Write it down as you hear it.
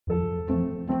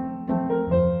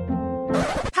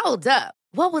Hold up.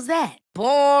 What was that?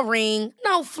 Boring.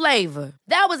 No flavor.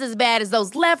 That was as bad as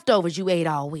those leftovers you ate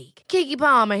all week. Keke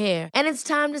Palmer here, and it's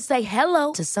time to say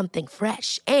hello to something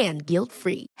fresh and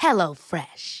guilt-free. Hello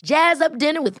Fresh. Jazz up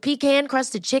dinner with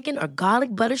pecan-crusted chicken or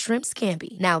garlic butter shrimp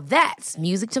scampi. Now that's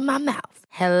music to my mouth.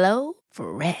 Hello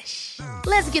Fresh.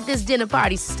 Let's get this dinner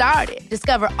party started.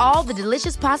 Discover all the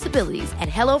delicious possibilities at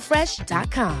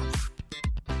hellofresh.com.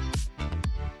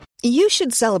 You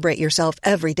should celebrate yourself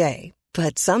every day.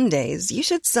 But some days you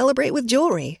should celebrate with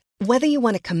jewelry. Whether you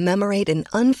want to commemorate an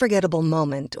unforgettable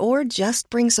moment or just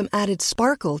bring some added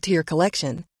sparkle to your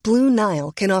collection, Blue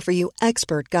Nile can offer you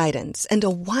expert guidance and a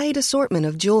wide assortment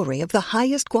of jewelry of the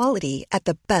highest quality at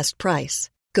the best price.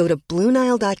 Go to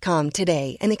BlueNile.com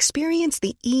today and experience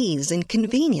the ease and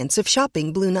convenience of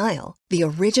shopping Blue Nile, the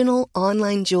original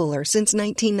online jeweler since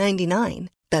 1999.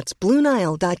 That's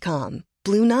BlueNile.com.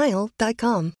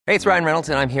 BlueNile.com. Hey, it's Ryan Reynolds,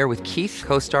 and I'm here with Keith,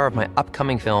 co-star of my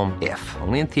upcoming film, If,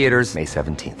 only in theaters May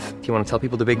 17th. Do you want to tell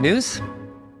people the big news?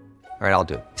 All right, I'll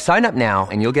do it. Sign up now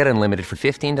and you'll get unlimited for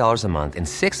 $15 a month and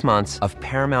 6 months of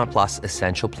Paramount Plus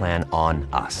Essential Plan on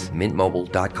us.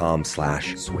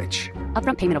 MintMobile.com/switch.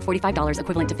 Upfront payment of $45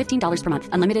 equivalent to $15 per month.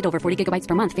 Unlimited over 40 gigabytes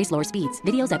per month. Face lower speeds.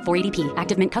 Videos at 480p.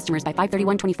 Active Mint customers by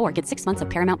 531.24 get 6 months of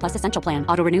Paramount Plus Essential Plan.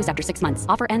 Auto renews after 6 months.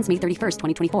 Offer ends May 31st,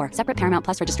 2024. Separate Paramount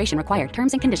Plus registration required.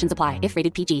 Terms and conditions apply if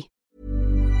rated PG.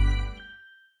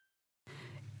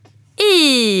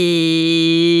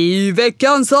 I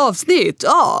veckans avsnitt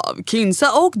av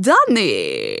Kinsa och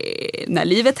Danny. När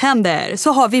livet händer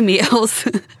så har vi med oss,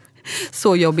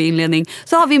 så jobbig inledning,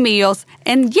 så har vi med oss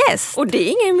en gäst. Och det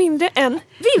är ingen mindre än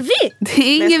Vivi. Det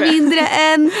är ingen mindre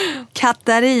än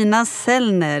Katarina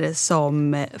Sellner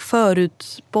som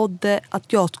förutspådde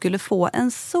att jag skulle få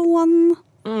en son.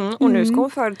 Och nu ska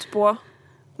hon förutspå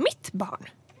mitt barn.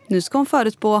 Nu ska hon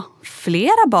förutspå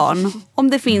flera barn, om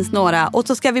det finns några. Och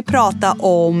så ska vi prata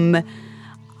om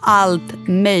allt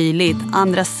möjligt.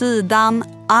 Andra sidan,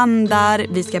 andar.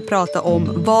 Vi ska prata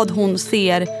om vad hon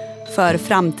ser för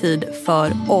framtid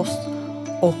för oss.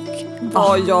 Och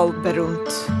vad jag bär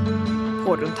runt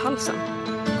halsen.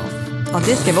 Ja,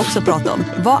 det ska vi också prata om.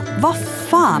 Vad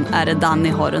fan är det Danny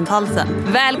har runt halsen?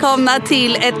 Välkomna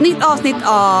till ett nytt avsnitt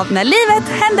av När livet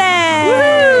händer!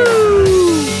 Woohoo!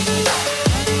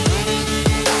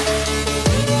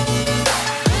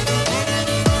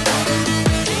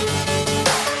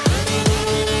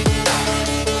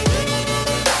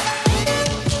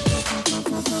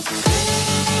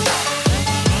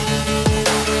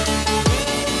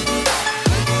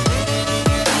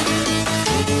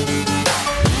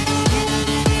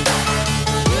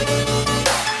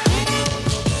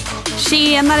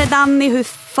 Tjenare Danny, hur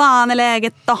fan är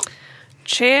läget då?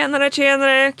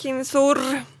 Tjenare kinsor.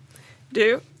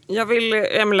 Du,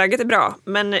 läget är bra.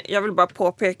 Men jag vill bara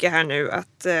påpeka här nu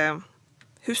att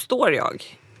hur står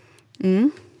jag?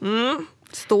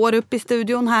 Står upp i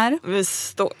studion här.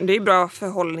 Det är bra för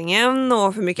hållningen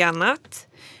och för mycket annat.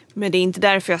 Men det är inte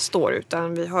därför jag står,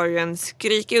 utan vi har ju en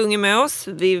skrikig unge med oss.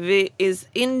 Vivi is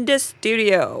in the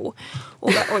studio.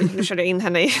 Och oj, nu körde jag in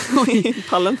henne i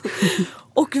pallen.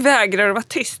 Och vägrar att vara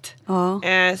tyst. Ja.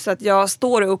 Så att jag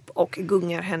står upp och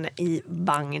gungar henne i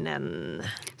vagnen.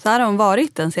 Så har hon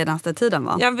varit den senaste tiden,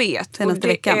 va? Jag vet. Senaste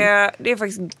veckan. Det är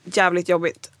faktiskt jävligt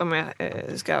jobbigt om jag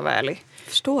ska vara ärlig.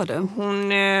 Förstår du?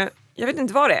 Jag vet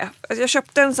inte vad det är. Alltså jag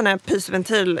köpte en sån här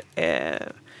pysventil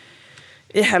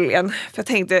i helgen. För jag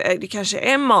tänkte, det kanske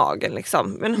är magen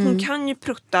liksom. Men hon kan ju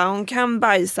prutta, hon kan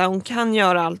bajsa, hon kan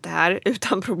göra allt det här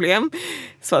utan problem.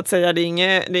 Så att säga, det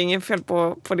är inget fel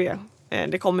på det.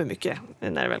 Det kommer mycket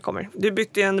när det väl kommer. Du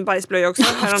bytte ju en bajsblöja också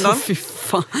häromdagen. Fy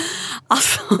fan.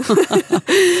 Alltså.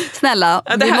 Snälla,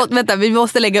 vi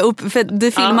måste lägga upp, för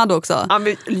du filmade också. Ja,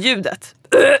 ljudet.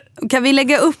 Kan vi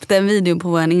lägga upp den videon på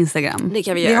vår Instagram? Det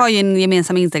kan vi göra. Vi har ju en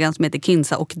gemensam Instagram som heter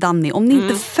Kinsa och Danny. Om ni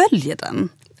inte följer den,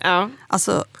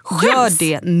 alltså gör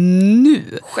det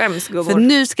nu. Skäms, gummor. För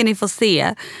nu ska ni få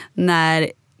se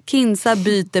när Kinsa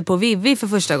byter på Vivi för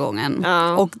första gången.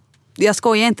 Och jag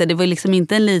skojar inte, det var liksom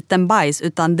inte en liten bajs,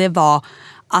 utan det var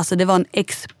en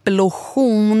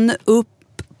explosion upp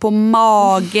på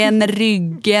magen,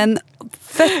 ryggen,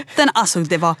 fötterna. Alltså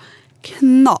det var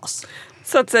knas.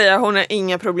 Så att säga, hon har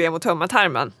inga problem att tömma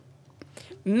tarmen.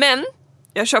 Men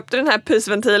jag köpte den här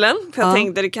pysventilen, för jag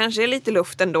tänkte det kanske är lite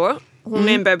luft ändå. Hon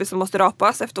är en bebis som måste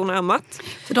rapas efter hon har ammat.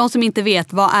 För de som inte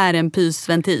vet, vad är en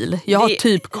pysventil? Jag har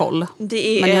typ koll,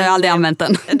 men jag har aldrig använt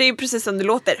den. Det är precis som det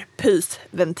låter,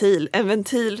 pysventil. En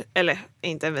ventil, eller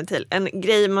inte en ventil, en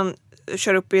grej man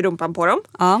kör upp i rumpan på dem.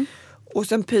 Ja. Och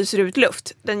sen pyser ut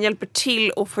luft. Den hjälper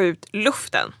till att få ut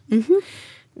luften.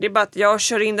 Det är bara att jag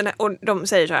kör in den här och de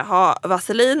säger så här, ha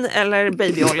vaselin eller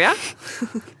babyolja.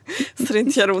 Så det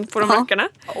inte gör ont på de veckorna.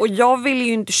 Och jag vill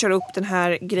ju inte köra upp den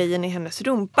här grejen i hennes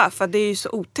rumpa för det är ju så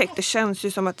otäckt. Det känns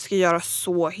ju som att det ska göra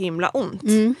så himla ont.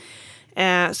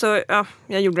 Så ja,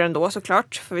 jag gjorde det ändå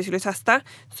såklart för vi skulle testa.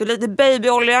 Så lite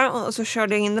babyolja och så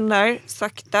körde jag in den där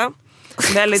sakta.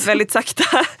 Väldigt, väldigt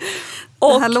sakta.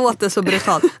 Och, det här låter så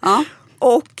brutalt. Ja.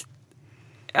 Och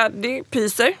ja, det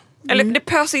pyser. Eller det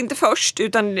pös inte först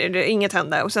utan inget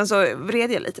hände. Och sen så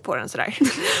vred jag lite på den sådär.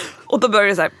 Och då började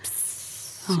det så här.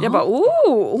 Jag bara,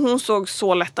 och hon såg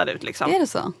så lättad ut liksom. Är det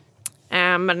så?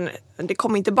 Men det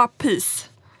kom inte bara pys.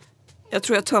 Jag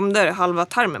tror jag tömde halva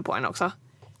tarmen på henne också.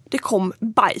 Det kom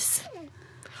bajs.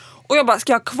 Och jag bara,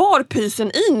 ska jag ha kvar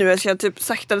pysen i nu? Eller ska jag typ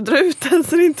sakta dra ut den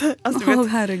så det inte... Alltså,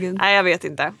 herregud. Nej, jag vet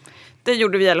inte. Det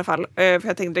gjorde vi i alla fall. För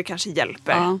jag tänkte det kanske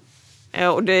hjälper.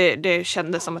 Och det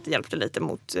kändes som att det hjälpte lite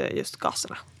mot just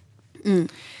gaserna.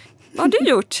 Vad har du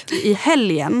gjort? I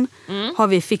helgen har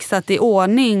vi fixat i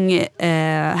ordning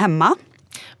hemma.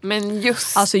 Men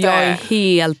just alltså jag är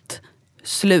helt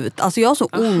slut. Alltså jag har så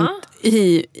ont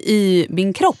i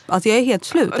min kropp. Alltså jag är helt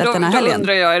slut efter den här helgen. Då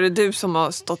undrar jag, är det du som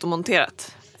har stått och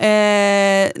monterat?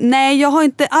 Nej, jag har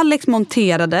inte. Alex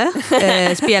monterade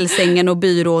spjälsängen och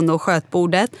byrån och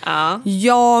skötbordet.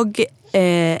 Jag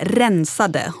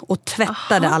rensade och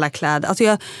tvättade alla kläder.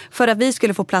 Alltså för att vi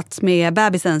skulle få plats med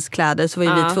bebisens kläder så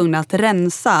var vi tvungna att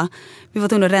rensa. Vi var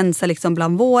tvungna att rensa liksom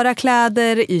bland våra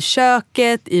kläder, i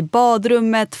köket, i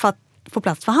badrummet för att få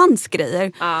plats för hans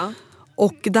grejer.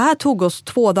 Och det här tog oss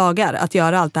 2 dagar att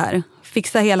göra allt det här.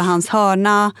 Fixa hela hans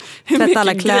hörna, tvätta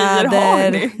alla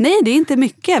kläder. Nej, det är inte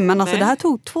mycket, men alltså det här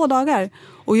tog 2 dagar.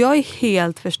 Och jag är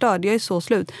helt förstörd, jag är så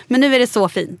slut. Men nu är det så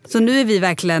fint. Så nu är vi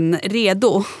verkligen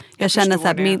redo. Jag känner så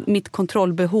här, mitt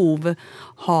kontrollbehov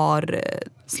har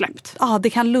släppt. Ja, det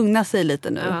kan lugna sig lite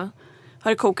nu.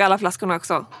 Har du kokat alla flaskorna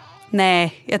också?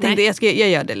 Nej, jag tänkte jag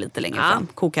gör det lite längre fram.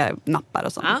 Kokar nappar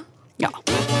och sånt. Ja.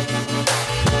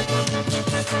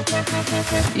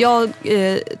 Jag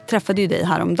träffade ju dig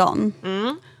häromdagen.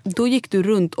 Då gick du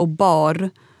runt och bar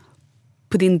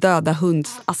på din döda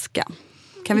hunds aska.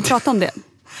 Kan vi prata om det?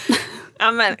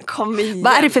 Ja men kom igen.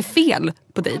 Vad är det för fel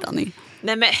på dig, Danny?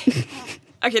 Nej men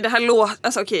okej, det här låter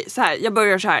alltså så här, jag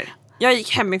börjar så här. Jag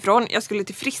gick hemifrån, jag skulle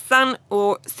till frissan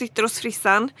och sitter hos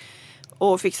frissan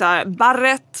och fixar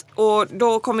barret och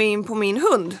då kom jag in på min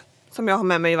hund som jag har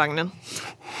med mig i vagnen.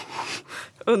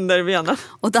 Under benen.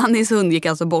 Och Dannys hund gick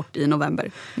alltså bort i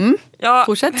november. Ja,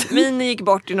 fortsätt. Min gick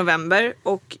bort i november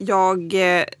och jag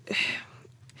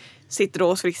sitter då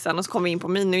hos frissan och så kommer vi in på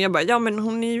min och jag bara, ja men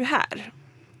hon är ju här.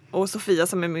 Och Sofia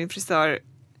som är min frisör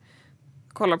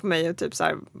kollar på mig och typ så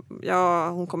här, ja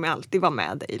hon kommer alltid vara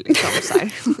med dig liksom så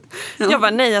här. Jag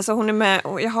bara, nej alltså hon är med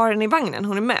och jag har henne i vagnen,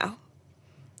 hon är med.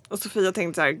 Och Sofia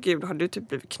tänkte så här, gud har du typ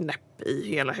blivit knäpp i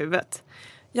hela huvudet?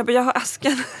 Jag bara, jag har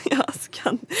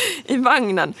askan i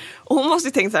vagnen. Och hon måste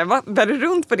ju tänka så här, bär du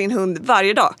runt på din hund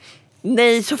varje dag?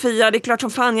 Nej Sofia, det är klart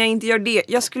som fan jag inte gör det.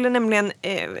 Jag skulle nämligen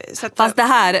sätta... Fast det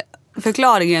här,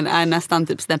 förklaringen är nästan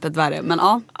typ snäppet värre, men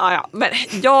ja. Ja, men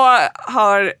jag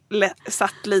har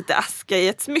satt lite aska i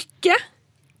ett smycke.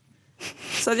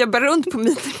 Så att jag bär runt på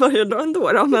min varje dag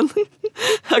ändå då, men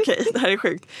okej, det här är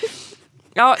sjukt.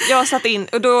 Ja, jag satt in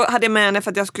och då hade jag med henne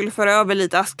för att jag skulle föra över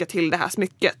lite aska till det här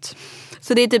smycket.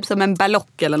 Så det är typ som en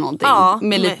ballock eller någonting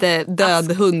med lite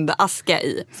död hundaska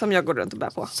i. Som jag går runt och bär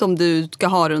på. Som du ska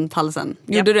ha runt halsen.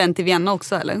 Gjorde du en till Vienna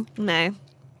också eller?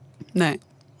 Nej.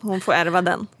 Hon får ärva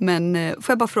den. Men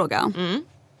får jag bara fråga?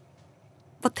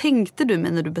 Vad tänkte du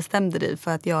med när du bestämde dig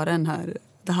för att göra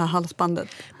det här halsbandet?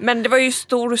 Men det var ju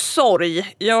stor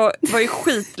sorg. Jag var ju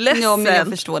skitledsen. Ja, men jag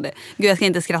förstår det. Gud, jag ska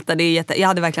inte skratta. Jag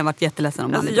hade verkligen varit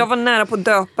jätteledsen om jag var nära på att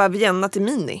döpa Vienna till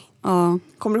Mini. Ja.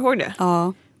 Kommer du ihåg det?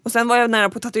 Ja. Och sen var jag nära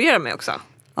på att tatuera mig också.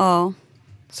 Ja.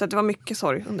 Så att det var mycket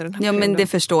sorg under den här perioden. Men det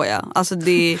förstår jag. Alltså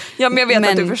ja, men jag vet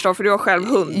att du förstår för du har själv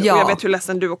hund. Ja. Och jag vet hur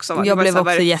ledsen du också var. Jag blev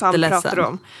också jätteledsen.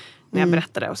 Om när jag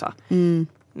berättade och så.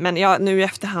 Men nu i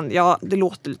efterhand, det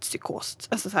låter lite psykost.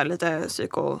 Alltså så här lite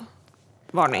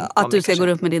psykovarning. Att du ska gå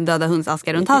upp med din döda hunds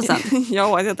aska runt halsen.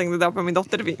 Ja, jag tänkte döpa min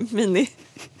dotter Mini.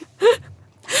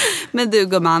 Men du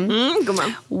gumman.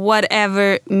 Gumman.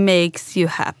 Whatever makes you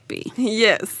happy.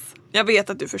 Yes. Jag vet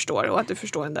att du förstår och att du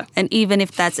förstår det. And even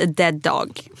if that's a dead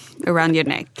dog around your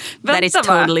neck, that is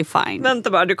totally fine.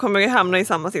 Vänta bara, du kommer ju hamna i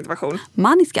samma situation.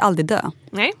 Man ska aldrig dö.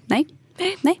 Nej.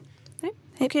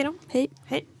 Okej då. Hej.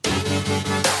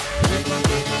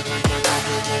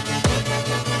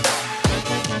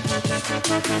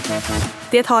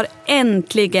 Det har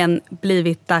äntligen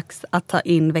blivit dags att ta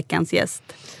in veckans gäst.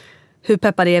 Hur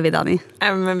peppade är vi, Dani?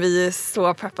 Men vi är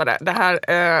så peppade. Det här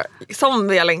som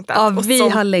vi har längtat. Ja, och vi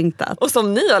som, har längtat. Och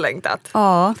som ni har längtat.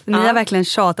 Ja, ni har verkligen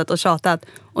tjatat.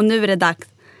 Och nu är det dags.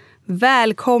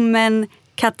 Välkommen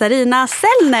Katarina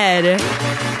Sellner!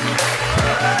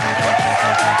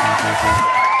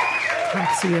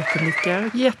 Tack så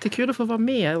jättemycket. Jättekul att få vara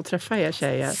med och träffa er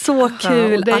tjejer. Så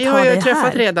kul och det att ha har dig jag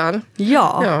träffat här. redan.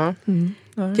 Ja,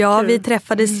 Kul. vi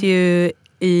träffades ju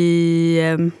i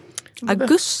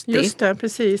augusti Just det,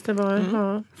 precis. Det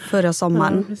var förra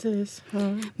sommaren. Ja, precis. Ja.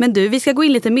 Men du, vi ska gå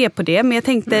in lite mer på det. Men jag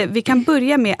tänkte vi kan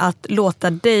börja med att låta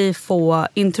dig få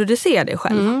introducera dig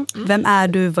själv. Vem är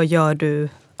du? Vad gör du?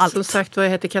 Allt. Som sagt, jag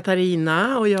heter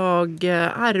Katarina och jag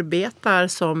arbetar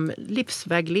som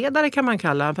livsvägledare kan man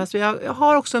kalla. Fast jag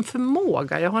har också en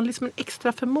förmåga. Jag har liksom en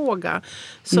extra förmåga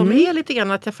som är lite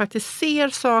grann att jag faktiskt ser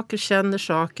saker, känner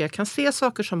saker. Jag kan se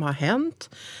saker som har hänt.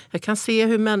 Jag kan se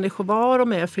hur människor var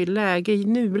och är för läge i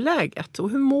nuläget. Och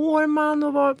hur mår man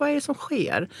och vad är det som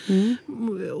sker.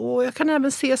 Och jag kan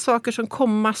även se saker som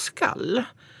komma skall.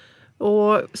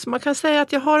 Och så man kan säga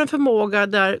att jag har en förmåga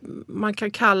där man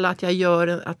kan kalla att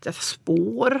jag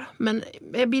spår. Men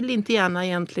jag vill inte gärna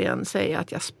egentligen säga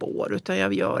att jag spår utan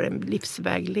jag gör en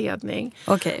livsvägledning.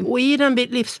 Okay. Och i den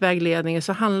livsvägledningen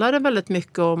så handlar det väldigt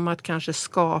mycket om att kanske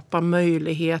skapa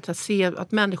möjlighet. Att se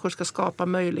att människor ska skapa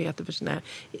möjligheter för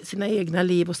sina egna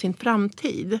liv och sin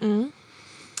framtid.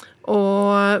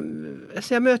 Och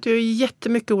alltså jag möter ju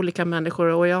jättemycket olika människor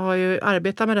och jag har ju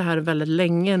arbetat med det här väldigt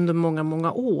länge under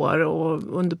många år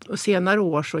och under senare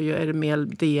år så är det mer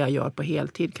det jag gör på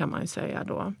heltid kan man ju säga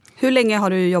då. Hur länge har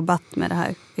du jobbat med det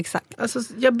här exakt? Alltså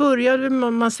jag började,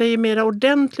 man säger mer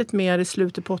ordentligt mer i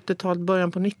slutet på 80-talet,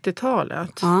 början på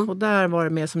 90-talet. Och där var det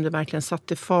mer som det verkligen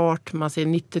satte fart. Man säger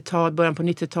 90-tal, början på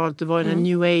 90-talet, det var den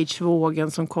new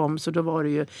age-vågen som kom så då var det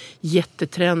ju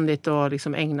jättetrendigt att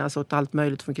liksom ägna sig åt allt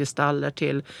möjligt från kristaller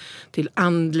till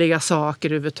andliga saker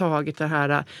överhuvudtaget. Det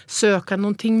här söka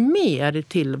någonting mer i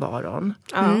tillvaron.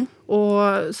 Och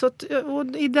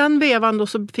i den vevan då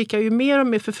så fick jag ju mer och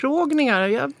mer förfrågningar.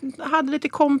 Jag hade lite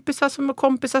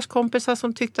kompisar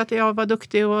som tyckte att jag var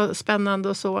duktig och spännande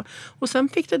och så. Och sen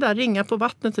fick det där ringa på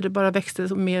vattnet och det bara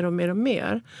växte mer och mer och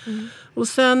mer. Och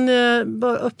sen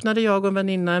öppnade jag och en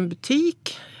väninna en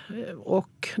butik.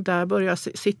 Och där började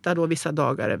jag sitta då vissa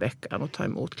dagar i veckan och ta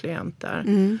emot klienter.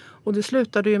 Och det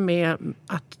slutade ju med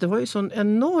att det var ju sån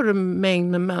enorm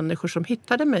mängd med människor som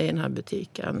hittade mig i den här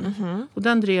butiken. Och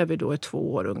den drev vi då i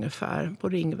 2 år ungefär på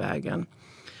Ringvägen.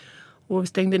 Och vi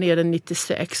stängde ner den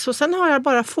 96. Och sen har jag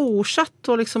bara fortsatt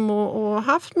och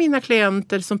haft mina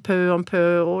klienter som pö om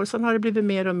pö. Och sen har det blivit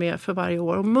mer och mer för varje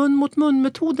år. Och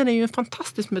mun-mot-mun-metoden är ju en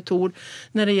fantastisk metod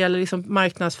när det gäller liksom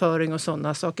marknadsföring och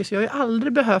sådana saker. Så jag har ju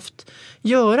aldrig behövt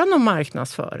göra någon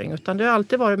marknadsföring. Utan det har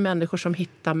alltid varit människor som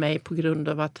hittar mig på grund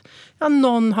av att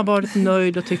någon har varit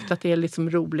nöjd och tyckt att det är liksom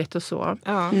roligt och så.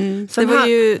 Det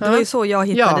var ju så jag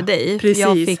hittade dig. Precis.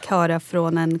 Jag fick höra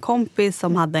från en kompis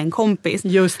som hade en kompis.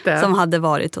 Just det. Som hade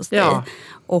varit hos dig.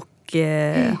 Och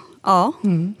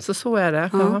Så är det.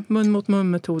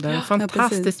 Mun-mot-mun-metoden.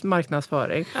 Fantastisk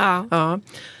marknadsföring. Ja.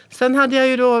 Sen hade jag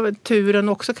ju då turen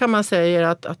också kan man säga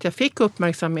att jag fick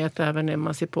uppmärksamhet även när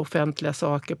man ser på offentliga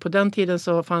saker. På den tiden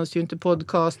så fanns ju inte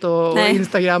podcast och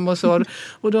Instagram och så.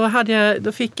 Och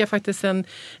då fick jag faktiskt en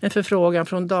förfrågan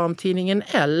från damtidningen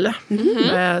L.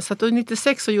 Så att då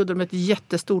 96 så gjorde de ett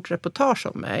jättestort reportage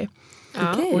om mig.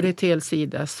 Och det är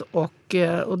helsides och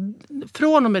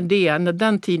från och med det när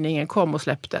den tidningen kom och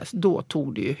släpptes då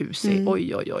tog det ju hus i oj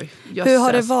jösses. Hur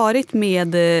har det varit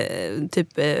med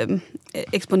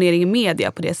exponering i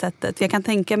media på det sättet? Jag kan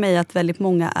tänka mig att väldigt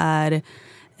många är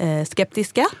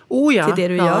skeptiska till det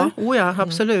du gör.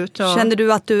 Absolut. Ja. Känner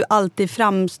du att du alltid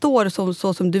framstår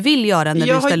så som du vill göra när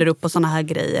du ställer upp på såna här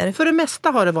grejer? För det mesta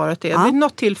har det varit det. Vid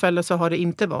något tillfälle så har det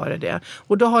inte varit det.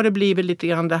 Och då har det blivit lite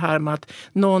grann det här med att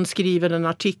någon skriver en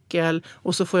artikel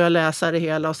och så får jag läsa det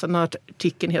hela och sen har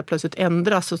artikeln helt plötsligt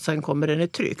ändras och sen kommer den i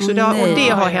tryck. Så det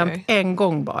har hänt en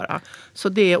gång bara. Så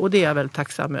det är jag väl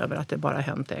tacksam över att det bara har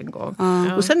hänt en gång.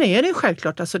 Och sen är det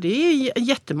självklart, alltså det är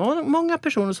jättemånga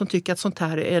personer som tycker att sånt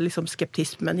här är liksom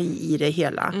skeptismen i det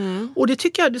hela. Och det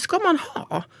tycker jag, det ska man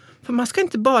ha. För man ska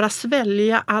inte bara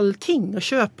svälja allting och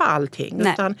köpa allting.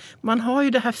 Nej. Utan man har ju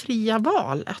det här fria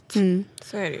valet.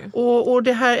 Så är det ju. Och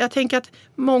det här, jag tänker att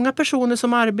många personer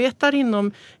som arbetar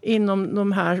inom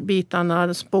de här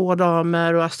bitarna,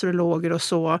 spådamer och astrologer och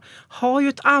så, har ju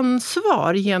ett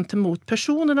ansvar gentemot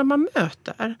personerna man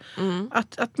möter.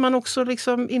 Att man också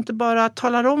liksom inte bara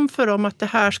talar om för dem att det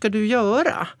här ska du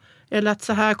göra. Eller att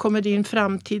så här kommer din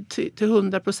framtid till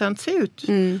 100% se ut.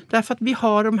 Därför att vi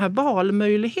har de här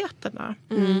valmöjligheterna.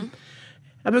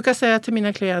 Jag brukar säga till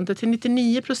mina klienter, till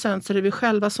 99% så är det vi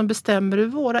själva som bestämmer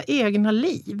över våra egna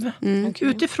liv.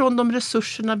 Utifrån de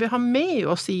resurserna vi har med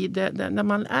oss i det när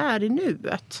man är i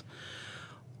nuet.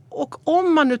 Och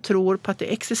om man nu tror på att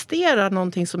det existerar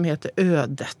någonting som heter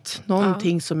ödet,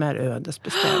 någonting som är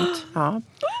ödesbestämt,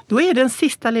 då är det den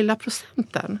sista lilla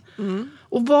procenten.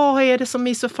 Och vad är det som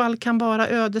i så fall kan vara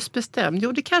ödesbestämt?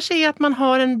 Jo, det kanske är att man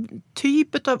har en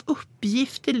typ av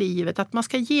uppgift i livet, att man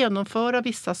ska genomföra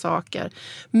vissa saker.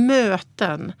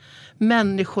 Möten,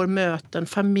 människor, möten,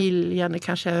 familjen är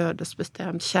kanske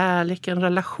ödesbestämt, kärleken,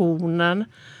 relationen.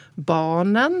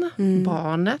 Barnen,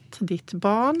 barnet, ditt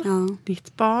barn,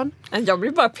 ditt barn. Jag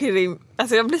blir bara pirrig.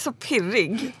 Alltså jag blir så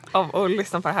pirrig av att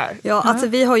lyssna på det här. Ja, alltså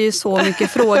vi har ju så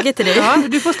mycket frågor till dig. Ja,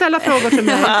 du får ställa frågor till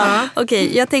mig.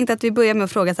 Okej, jag tänkte att vi börjar med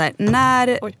att fråga så här.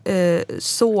 När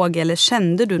såg eller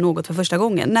kände du något för första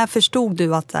gången? När förstod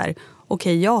du att så här,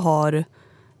 okej, jag har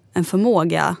en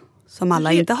förmåga som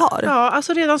alla inte har? Ja,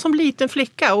 alltså redan som liten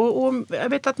flicka. Och jag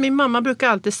vet att min mamma brukar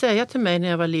alltid säga till mig när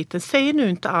jag var liten, säg nu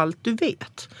inte allt du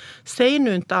vet. Säg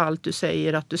nu inte allt du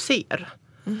säger att du ser.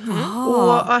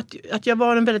 Och att jag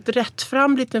var en väldigt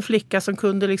rättfram liten flicka som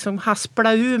kunde liksom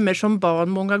haspla ur mig som barn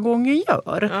många gånger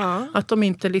gör. Att de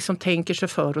inte liksom tänker sig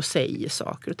för och säger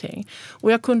saker och ting.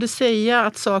 Och jag kunde säga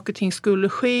att saker och ting skulle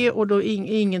ske och då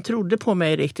ingen trodde på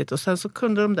mig riktigt. Och sen så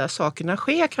kunde de där sakerna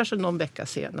ske kanske någon vecka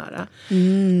senare.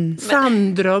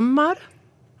 Sanddrömmar.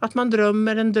 Att man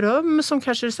drömmer en dröm som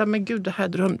kanske är så här, men gud, det här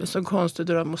drömde så konstig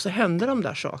dröm. Och så händer de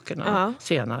där sakerna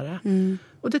senare.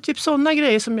 Och det är typ sådana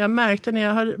grejer som jag märkte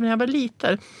när jag var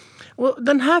liten. Och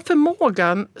den här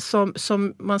förmågan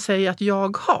som man säger att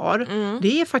jag har,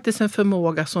 det är faktiskt en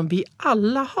förmåga som vi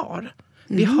alla har.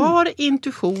 Vi har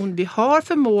intuition, vi har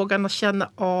förmågan att känna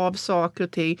av saker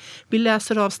och ting. Vi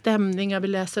läser av stämningar, vi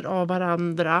läser av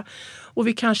varandra. Och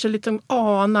vi kanske lite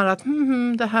anar att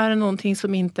det här är någonting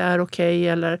som inte är okej.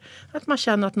 Eller att man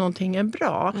känner att någonting är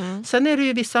bra. Sen är det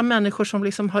ju vissa människor som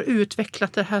liksom har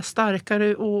utvecklat det här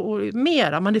starkare och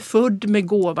mera. Man är född med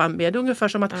gåvan med. Det är ungefär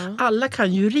som att alla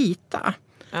kan ju rita.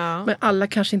 Men alla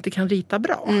kanske inte kan rita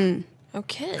bra.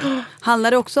 Okej.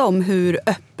 Handlar det också om hur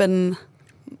öppen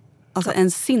alltså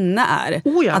en sinne är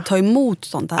att ta emot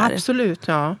sånt här? Absolut,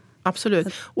 ja. Absolut.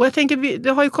 Och jag tänker, det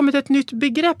har ju kommit ett nytt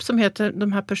begrepp som heter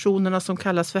de här personerna som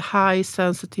kallas för high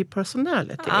sensitive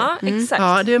personality. Ja, exakt.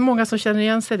 Ja, det är många som känner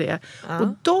igen sig det. Och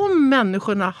de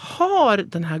människorna har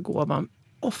den här gåvan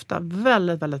ofta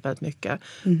väldigt, väldigt, väldigt mycket.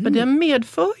 Men det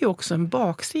medför ju också en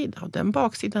baksida. Och den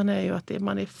baksidan är ju att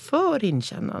man är för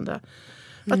inkännande.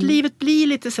 Att livet blir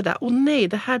lite sådär, nej,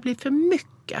 det här blir för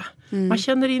mycket. Man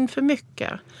känner in för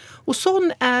mycket. Och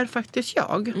sån är faktiskt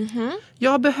jag.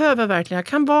 Jag behöver verkligen, jag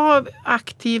kan vara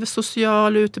aktiv,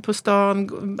 social, ute på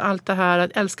stan, allt det här,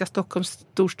 att älska Stockholm,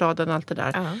 storstaden, allt det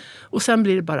där. Och sen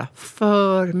blir det bara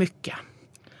för mycket.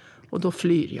 Och då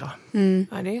flyr jag.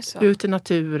 Ja, det är så. Ut i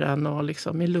naturen och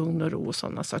liksom i lugn och ro och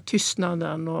sådana saker.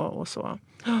 Tystnaden och så.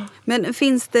 Men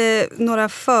finns det några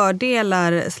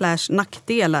fördelar /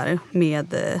 nackdelar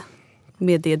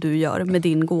med det du gör, med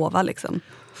din gåva liksom?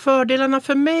 Fördelarna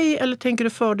för mig eller tänker du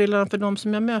fördelarna för de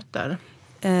som jag möter?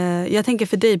 Jag tänker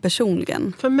för dig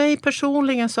personligen. För mig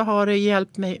personligen så har det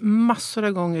hjälpt mig massor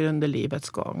av gånger under livets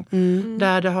gång.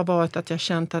 Där det har varit att jag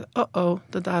känt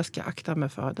att det där ska jag akta mig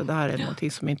för. Det där är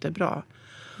någonting som inte är bra.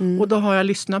 Och då har jag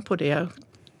lyssnat på det.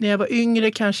 När jag var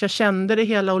yngre kanske jag kände det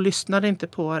hela och lyssnade inte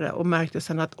på det. Och märkte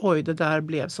sen att det där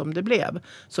blev som det blev.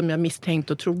 Som jag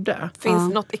misstänkte och trodde. Finns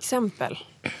det något exempel?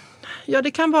 Ja,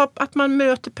 det kan vara att man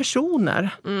möter personer.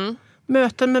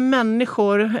 Möten med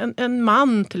människor. En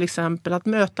man till exempel. Att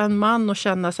möta en man och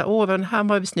känna så här, han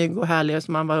var ju snygg och härlig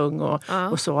som man var ung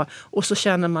och så. Och så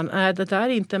känner man, det där är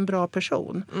inte en bra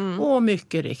person. Och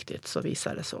mycket riktigt så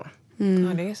visar det så.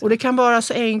 Ja, det är så. Och det kan vara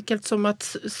så enkelt som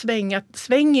att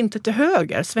sväng inte till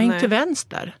höger, sväng till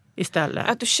vänster istället.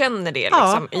 Att du känner det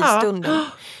liksom i stunden.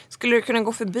 Skulle du kunna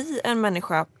gå förbi en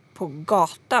människa på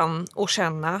gatan och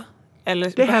känna?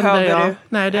 Eller det händer, du...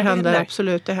 Nej, det händer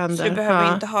absolut. Det händer. Så du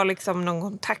behöver inte ha liksom någon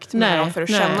kontakt med dem för att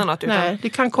känna något? Utan nej, det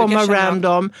kan komma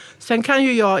random. Sen kan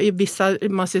ju jag i vissa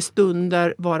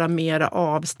stunder vara mera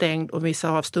avstängd och vissa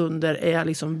avstunder är jag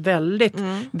liksom väldigt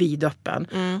vidöppen.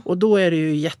 Och då är det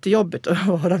ju jättejobbigt att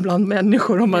vara bland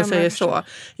människor om man säger så.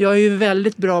 Jag är ju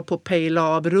väldigt bra på att pejla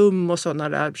av rum och sådana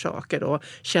där saker och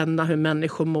känna hur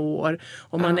människor mår.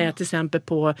 Om man är till exempel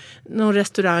på någon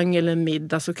restaurang eller en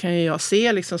middag så kan ju jag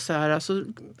se liksom så här. Så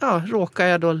råkar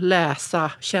jag då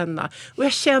läsa, känna. Och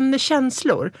jag känner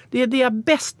känslor. Det är det jag är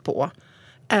bäst på.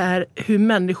 Är hur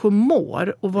människor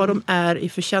mår och vad de är i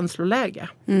för känsloläge.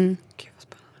 Gud, vad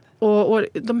spännande.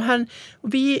 Och de här,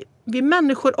 vi vi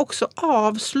människor också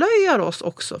avslöjar oss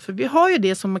också. För vi har ju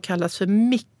det som kallas för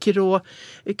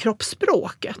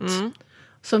mikrokroppsspråket.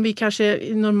 Som vi kanske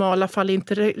i normala fall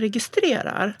inte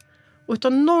registrerar. Och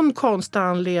utan någon konstig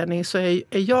anledning så är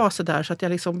jag så där så att jag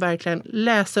liksom verkligen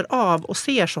läser av och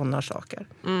ser sådana saker.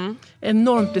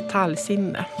 Enormt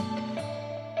detaljsinne.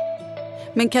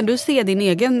 Men kan du se din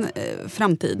egen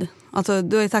framtid? Alltså,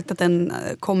 du har ju sagt att den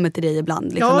kommer till dig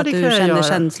ibland. Liksom, ja, att du känner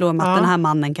känslor om att den här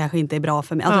mannen kanske inte är bra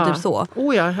för mig. Alltså typ så.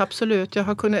 Ja, absolut. Jag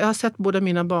har sett båda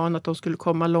mina barn att de skulle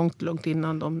komma långt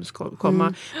innan de ska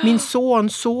komma. Min son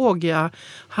såg jag.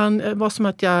 Han var som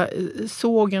att jag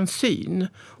såg en syn.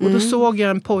 Och då såg jag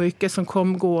en pojke som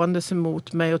kom gående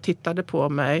emot mig och tittade på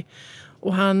mig.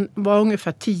 Och han var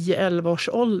ungefär 10-11 års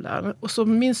åldern. Och så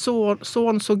min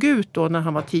son såg ut då när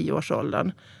han var 10 års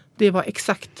åldern. Det var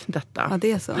exakt detta. Ja,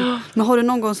 det är så. Men har du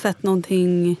någon gång sett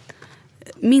någonting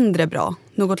mindre bra?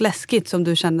 Något läskigt som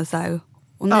du kände så här,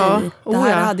 det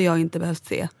här hade jag inte behövt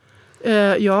se.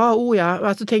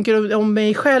 Alltså, tänker du om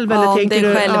mig själv? Eller tänker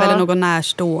dig själv eller någon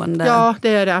närstående? Ja, det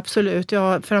är det absolut.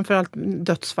 Framförallt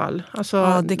dödsfall.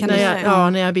 Alltså, det kan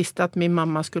när jag visste att min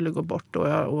mamma skulle gå bort.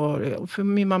 Och för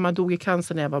min mamma dog i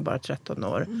cancer när jag var bara 13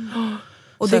 år.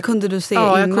 Och det kunde du se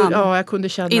innan? Jag kunde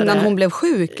känna innan det. Hon blev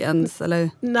sjuk ens? Eller?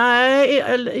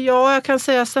 Nej, jag kan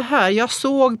säga så här. Jag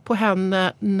såg på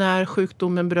henne när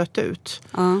sjukdomen bröt ut.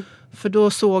 För då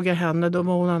såg jag henne, då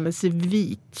var hon alldeles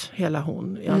vit, hela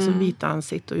hon. Alltså vit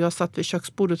ansikte. Och jag satt vid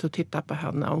köksbordet och tittade på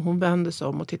henne. Och hon vände sig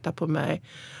om och tittade på mig.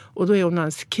 Och då är hon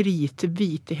alldeles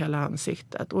kritvit i hela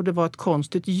ansiktet. Och det var ett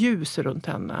konstigt ljus runt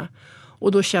henne.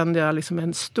 Och då kände jag liksom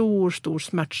en stor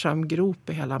smärtsam grop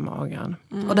i hela magen.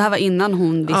 Och det här var innan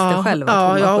hon visste själv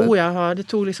att hon var sjuk? Ja, det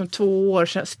tog liksom 2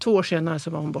 år senare så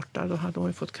var hon borta. Då hade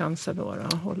hon fått cancer då.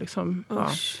 Och liksom,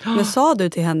 Men sa du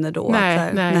till henne då?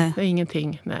 Nej,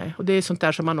 ingenting. Nej. Och det är sånt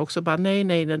där som man också bara,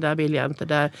 nej, det där vill jag inte.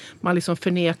 Där man liksom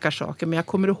förnekar saker. Men jag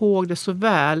kommer ihåg det så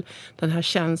väl. Den här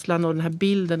känslan och den här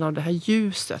bilden av det här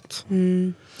ljuset.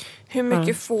 Hur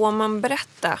mycket får man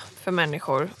berätta för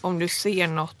människor om du ser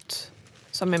något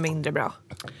som är mindre bra?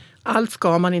 Allt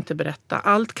ska man inte berätta.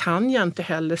 Allt kan jag inte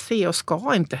heller se och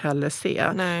ska inte heller se.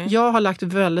 Nej. Jag har lagt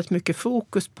väldigt mycket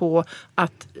fokus på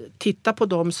att titta på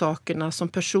de sakerna som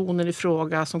personer i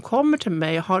fråga som kommer till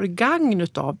mig har gagn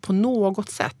utav på något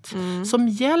sätt. Som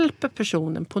hjälper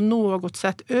personen på något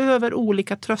sätt över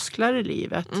olika trösklar i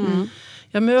livet.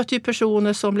 Jag möter ju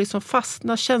personer som liksom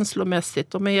fastnar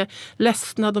känslomässigt. De är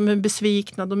ledsna, de är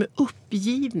besvikna, de är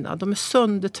uppgivna. De är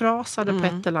söndertrasade på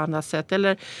ett eller annat sätt.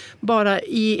 Eller bara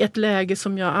i ett läge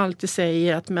som jag alltid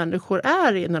säger att människor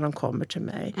är i när de kommer till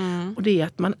mig. Och det är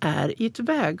att man är i ett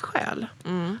vägskäl.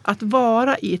 Att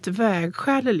vara i ett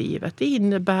vägskäl i livet, det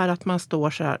innebär att man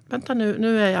står så här, vänta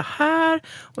nu är jag här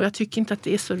och jag tycker inte att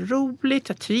det är så roligt.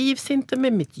 Jag trivs inte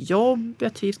med mitt jobb,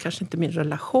 jag trivs kanske inte med min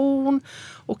relation.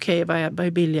 Okej, vad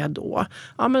vill jag då?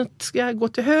 Ja, men ska jag gå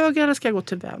till höger eller ska jag gå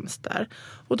till vänster?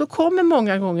 Och då kommer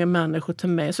många gånger människor till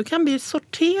mig så kan vi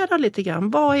sortera lite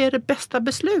grann. Vad är det bästa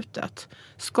beslutet?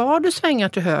 Ska du svänga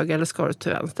till höger eller ska du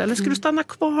till vänster? Eller ska du stanna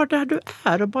kvar där du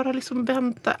är och bara liksom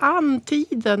vänta an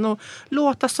tiden och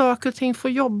låta saker och ting få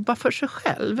jobba för sig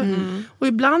själv? Och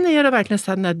ibland är det verkligen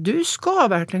så här, när du ska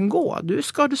verkligen gå.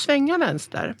 Ska du svänga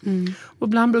vänster? Och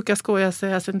ibland brukar jag skoja och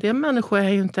säga att en del människor är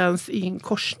ju inte ens i en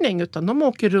korsning utan de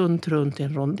åker runt i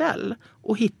en rondell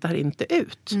och hittar inte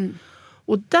ut.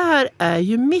 Och där är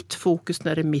ju mitt fokus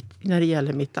när det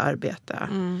gäller mitt arbete.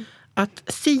 Att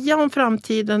sia om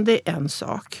framtiden, det är en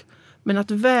sak. Men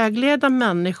att vägleda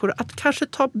människor att kanske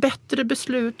ta bättre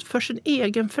beslut för sin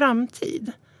egen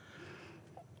framtid.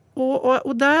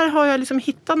 Och där har jag liksom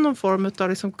hittat någon form av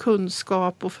liksom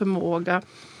kunskap och förmåga.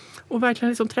 Och verkligen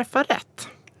liksom träffa rätt.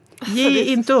 Ge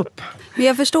inte upp. Men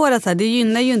jag förstår att så här, det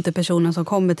gynnar ju inte personen som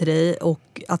kommer till dig och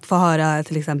att få höra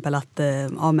till exempel att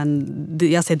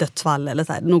jag ser dödsfall eller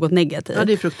så här, något negativt. Ja,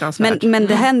 det är fruktansvärt. Men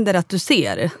det händer att du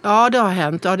ser. Ja, det har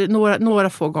hänt. Ja, det är några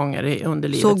få gånger under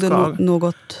livets gång. Såg du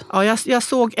något? Ja, jag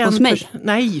såg en... Hos mig?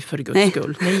 Nej, för guds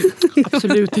skull. Nej,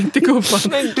 absolut inte gumman.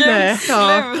 Men gud,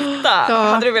 sluta! Ja.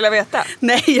 Hade du velat veta?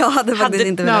 Nej, jag hade faktiskt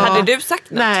inte velat. Hade du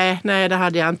sagt något? Nej, det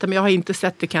hade jag inte. Men jag har inte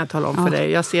sett det, kan jag tala om för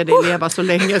dig. Jag ser dig leva så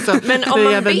länge. Så men om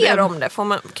man ber om det,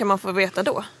 kan man få veta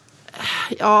då?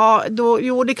 Ja,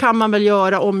 det kan man väl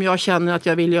göra om jag känner att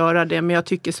jag vill göra det. Men jag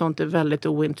tycker sånt är väldigt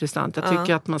ointressant. Jag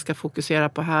tycker att man ska fokusera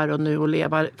på här och nu och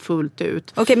leva fullt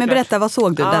ut. Okej, men berätta, vad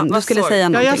såg du? Du skulle säga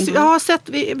någonting. Jag har sett,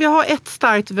 vi har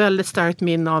ett väldigt starkt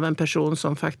minne av en person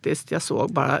som faktiskt jag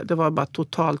såg bara, det var bara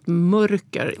totalt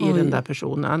mörker i den där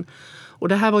personen. Och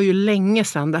det här var ju länge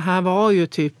sedan. Det här var ju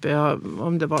typ,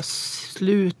 om det var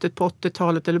slutet på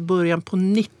 80-talet eller början på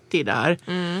 90 i där.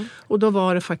 Och då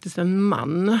var det faktiskt en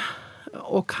man.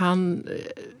 Och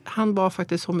han var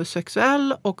faktiskt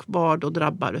homosexuell och var då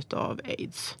drabbad av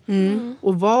AIDS.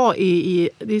 Och var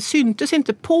det syntes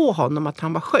inte på honom att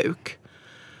han var sjuk.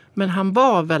 Men han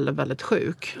var väldigt, väldigt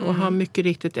sjuk. Och han mycket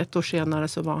riktigt 1 år senare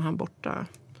så var han borta.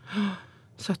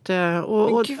 Så att,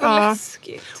 Gud vad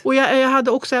läskigt. Och jag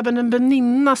hade också även en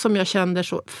väninna som jag kände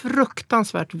så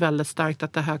fruktansvärt väldigt starkt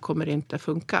att det här kommer inte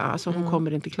funka. Alltså hon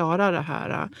kommer inte klara det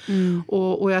här.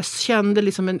 Och jag kände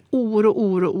liksom en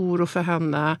oro för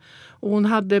henne. Och hon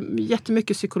hade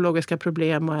jättemycket psykologiska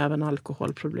problem och även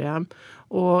alkoholproblem.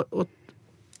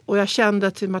 Och jag kände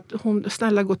att hon,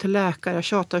 snälla gå till läkare. Jag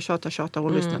tjatar.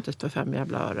 Hon lyssnade inte för 5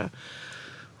 jävla öre.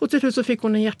 Och till slut så fick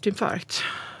hon en hjärtinfarkt.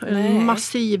 En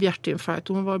massiv hjärtinfarkt.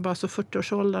 Hon var bara så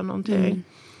 40-årsåldern någonting.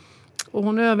 Och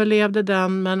hon överlevde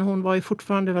den, men hon var ju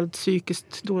fortfarande väldigt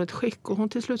psykiskt dåligt skick.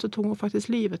 Och till slut så tog hon faktiskt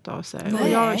livet av sig. Och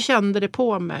jag kände det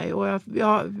på mig. Och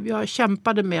jag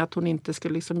kämpade med att hon inte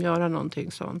skulle liksom göra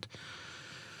någonting sånt.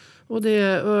 Och det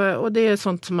är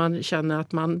sånt som man känner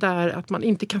att man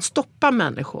inte kan stoppa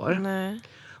människor. Nej.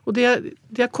 Och det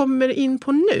jag kommer in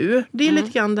på nu, det är lite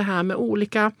grann det här med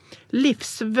olika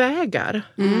livsvägar.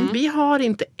 Vi har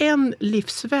inte en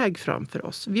livsväg framför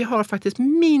oss. Vi har faktiskt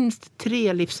minst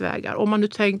 3 livsvägar. Om man nu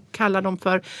kallar dem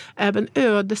för även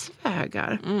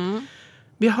ödesvägar.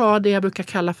 Vi har det jag brukar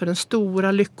kalla för den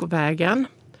stora lyckovägen.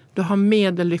 Du har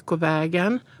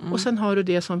medellyckovägen. Och sen har du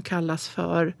det som kallas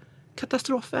för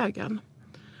katastrofvägen.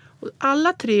 Och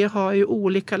alla 3 har ju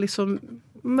olika liksom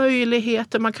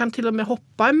möjligheter. Man kan till och med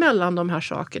hoppa emellan de här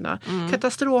sakerna.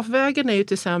 Katastrofvägen är ju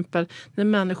till exempel när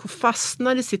människor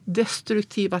fastnar i sitt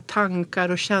destruktiva tankar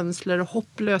och känslor och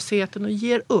hopplösheten och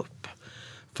ger upp.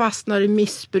 Fastnar i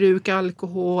missbruk,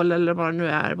 alkohol eller vad det nu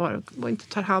är. Och inte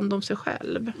tar hand om sig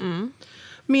själv.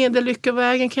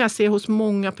 Medellyckovägen kan jag se hos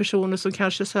många personer som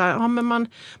kanske så här, men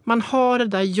man har det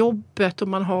där jobbet och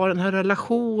man har den här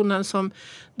relationen som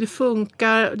det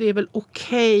funkar, det är väl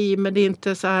okej, men det är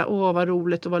inte så här, vad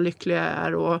roligt och vad lycklig jag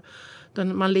är och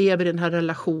man lever i den här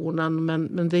relationen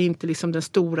men det är inte liksom den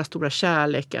stora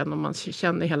kärleken och man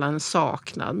känner hela en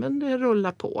saknad, men det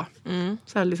rullar på.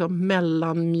 Så här liksom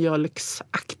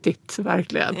mellanmjölksaktigt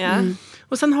verkligen.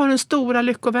 Och sen har den stora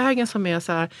lyckovägen som är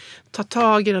så här, ta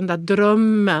tag i den där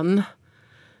drömmen,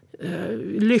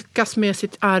 lyckas med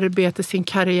sitt arbete, sin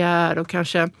karriär och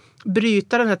kanske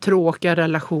bryta den här tråkiga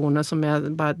relationen som är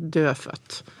bara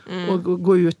dödfött. Och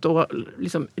gå ut och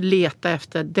liksom leta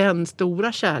efter den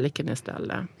stora kärleken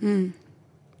istället.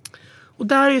 Och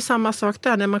där är ju samma sak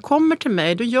där. När man kommer till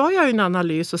mig, då gör jag ju en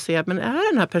analys och ser, men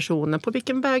är den här personen, på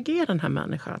vilken väg är den här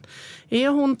människan? Är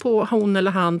hon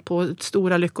eller han på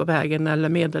stora lyckovägen eller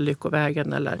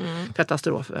medellyckovägen eller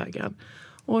katastrofvägen?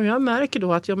 Och jag märker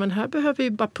då att här behöver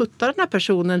vi bara putta den här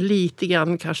personen lite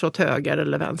grann kanske åt höger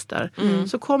eller vänster.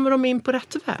 Så kommer de in på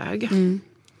rätt väg.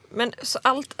 Men så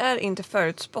allt är inte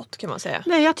förutspått kan man säga?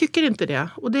 Nej, jag tycker inte det.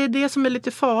 Och det är det som är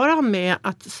lite faran med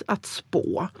att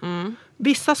spå.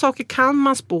 Vissa saker kan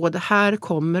man spå, det här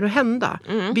kommer att hända.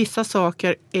 Vissa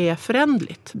saker är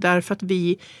förändligt därför att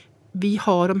vi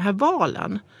har de här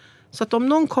valen. Så att om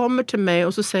någon kommer till mig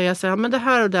och så säger jag så här, men det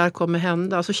här och där kommer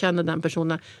hända, och så känner den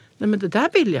personen, nej men det där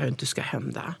vill jag inte ska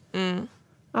hända.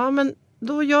 Ja, men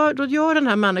då gör den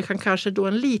här människan kanske då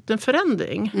en liten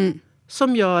förändring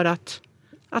som gör att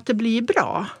det blir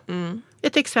bra.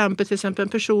 Ett exempel, till exempel en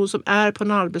person som är på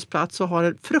en arbetsplats och har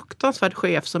en fruktansvärd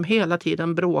chef som hela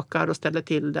tiden bråkar och ställer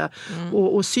till det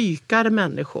och psykar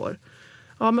människor.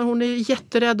 Ja, men hon är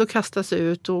jätterädd att kasta sig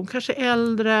ut och hon kanske är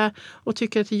äldre och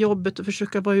tycker att det är jobbigt att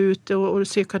försöka vara ute och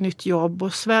söka nytt jobb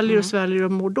och sväljer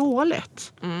och mår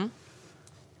dåligt.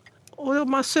 Och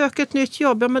om man söker ett nytt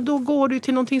jobb, men då går du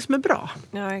till någonting som är bra.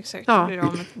 Ja, exakt. Då blir du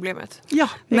av med problemet. Ja,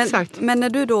 exakt. Men när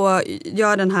du då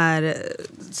gör den här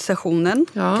sessionen,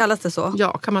 kallas det så?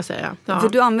 Ja, kan man säga. Ja. För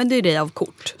du använder ju dig av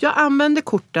kort. Jag använder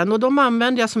korten och de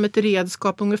använder jag som ett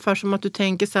redskap, ungefär som att du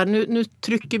tänker så här, nu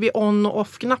trycker vi on- och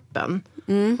off-knappen.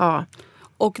 Ja.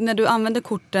 Och när du använder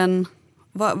korten,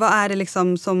 vad är det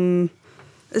liksom som...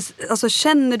 Alltså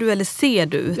känner du eller ser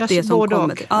du det som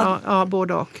kommer? Ja,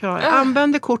 både och. Ja. Jag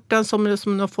använder korten som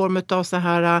någon form av så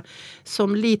här,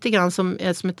 som lite grann som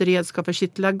ett redskap för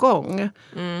kittla gång.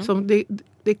 Som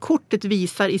det kortet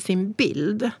visar i sin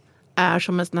bild är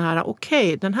som en sån här,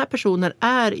 okej, den här personen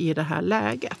är i det här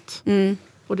läget.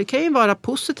 Och det kan ju vara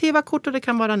positiva kort och det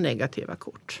kan vara negativa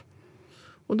kort.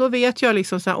 Och då vet jag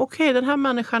liksom så här, okej, den här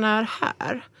människan är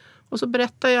här. Och så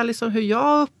berättar jag liksom hur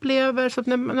jag upplever. Så att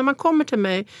när man kommer till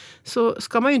mig så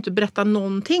ska man ju inte berätta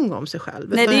någonting om sig själv.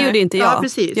 Nej, det gjorde inte jag. Ja,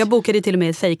 precis. Jag bokade till och med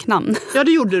ett fejknamn. Ja,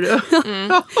 det gjorde du.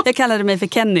 Jag kallade mig för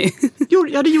Kenny.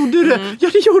 Ja, det gjorde du. Ja,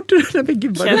 det gjorde du. Men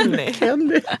gud, Kenny.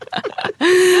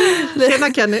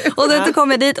 Tjena, Kenny. Och då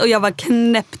kom jag dit och jag var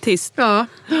knäpptyst. Ja.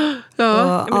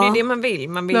 Ja, men det är det man vill.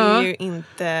 Man vill ju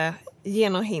inte ge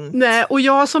någon hint. Nej, och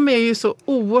jag som är ju så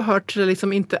oerhört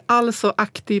liksom inte alls så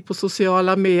aktiv på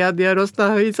sociala medier och sådär,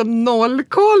 har liksom noll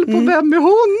koll på vem är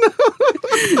hon.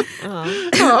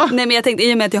 Nej, men jag tänkte,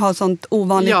 i och med att jag har sånt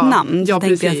ovanligt namn så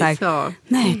tänkte jag så här,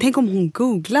 nej, tänk om hon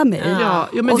googlar mig. Ja,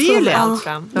 men och det så, är lätt.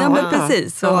 Ja, men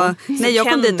precis. Så, nej,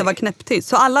 jag kom dit och var knäpptyst.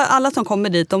 Så alla som kommer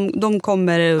dit, de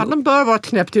kommer... Ja, de bör vara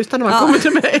knäpptysta när man kommer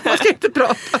till mig. Man ska inte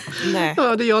prata. Nej.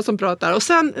 Ja, det är jag som pratar. Och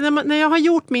sen när jag har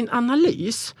gjort min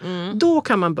analys, då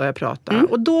kan man börja prata.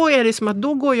 Och då är det som att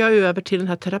då går jag över till den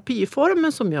här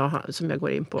terapiformen som jag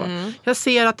går in på. Jag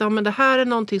ser att men det här är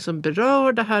någonting som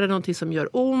berör, det här är någonting som gör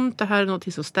ont, det här är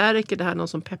någonting som stärker, det här är något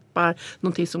som peppar,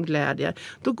 någonting som glädjer.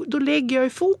 Då lägger jag ju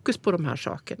fokus på de här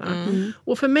sakerna.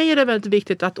 Och för mig är det väldigt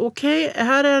viktigt att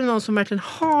här är det någon som verkligen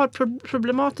har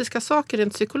problematiska saker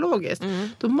rent psykologiskt.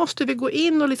 Då måste vi gå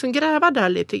in och liksom gräva där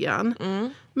lite grann.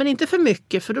 Men inte för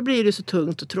mycket, för då blir det så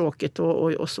tungt och tråkigt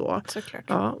och så. Såklart.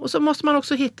 Ja, och så måste man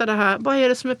också hitta det här. Vad är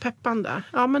det som är peppande?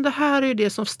 Ja, men det här är ju det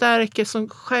som stärker, som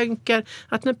skänker.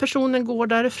 Att när personen går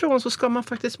därifrån så ska man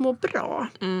faktiskt må bra.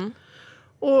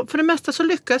 Och för det mesta så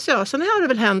lyckas jag. Sen har det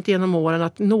väl hänt genom åren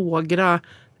att några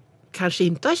kanske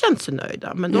inte har känt sig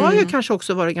nöjda. Men då har jag kanske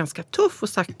också varit ganska tuff och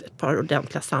sagt ett par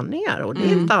ordentliga sanningar. Och det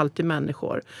är inte alltid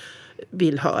människor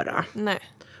vill höra. Nej.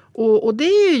 Och det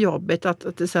är ju jobbigt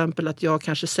att till exempel att jag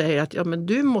kanske säger att men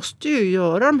du måste ju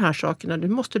göra de här sakerna. Du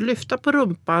måste lyfta på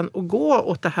rumpan och gå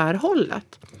åt det här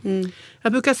hållet.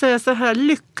 Jag brukar säga så här,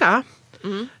 lycka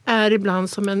är ibland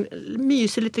som en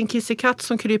mysig liten kissekatt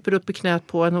som kryper upp i knät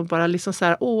på en och bara liksom så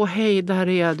här, hej, där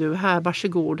är du, här,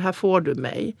 varsågod, här får du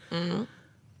mig.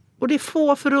 Och det är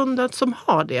få förunnat som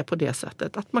har det på det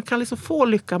sättet. Att man kan liksom få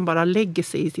lyckan bara lägga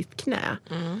sig i sitt knä.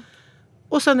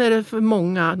 Och sen är det för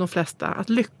många, de flesta, att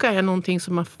lycka är någonting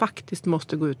som man faktiskt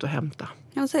måste gå ut och hämta.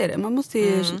 Jag säger det, man måste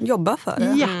ju jobba för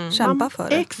det. Ja, Kämpa för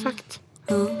det. Exakt.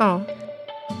 Ja.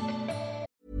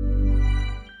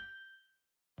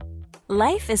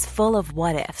 Life is full of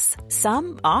what-ifs.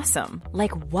 Some awesome,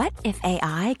 like what if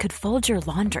AI could fold your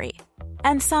laundry?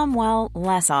 And some, well,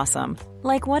 less awesome,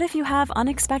 like what if you have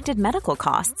unexpected medical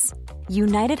costs?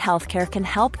 United Healthcare can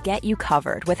help get you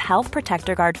covered with Health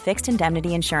Protector Guard fixed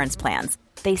indemnity insurance plans.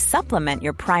 They supplement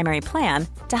your primary plan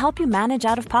to help you manage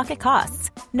out-of-pocket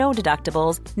costs. No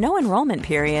deductibles, no enrollment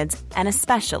periods, and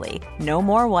especially no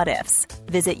more what-ifs.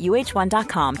 Visit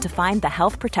uh1.com to find the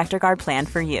Health Protector Guard plan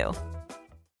for you.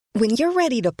 When you're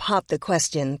ready to pop the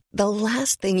question, the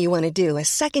last thing you want to do is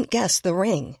second-guess the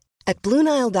ring. At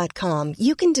BlueNile.com,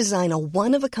 you can design a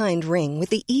one-of-a-kind ring with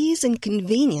the ease and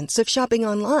convenience of shopping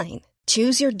online.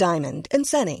 Choose your diamond and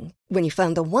setting. When you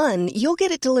find the one, you'll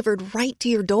get it delivered right to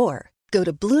your door. Go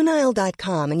to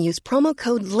BlueNile.com and use promo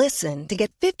code LISTEN to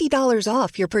get $50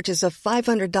 off your purchase of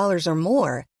 $500 or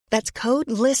more. That's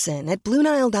code LISTEN at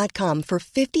BlueNile.com for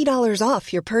 $50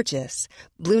 off your purchase.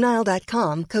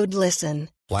 BlueNile.com, code LISTEN.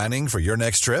 Planning for your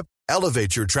next trip?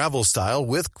 Elevate your travel style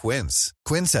with Quince.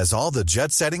 Quince has all the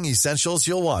jet-setting essentials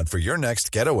you'll want for your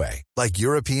next getaway, like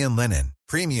European linen,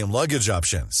 premium luggage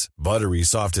options, buttery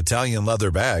soft Italian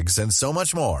leather bags, and so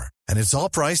much more. And it's all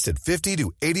priced at 50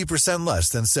 to 80% less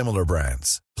than similar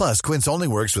brands. Plus, Quince only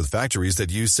works with factories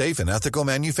that use safe and ethical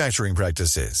manufacturing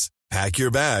practices. Pack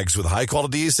your bags with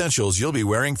high-quality essentials you'll be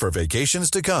wearing for vacations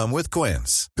to come with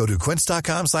Quince. Go to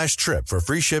quince.com/trip for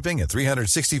free shipping and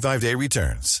 365-day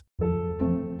returns.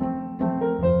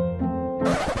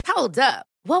 Hold up.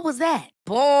 What was that?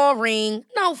 Boring.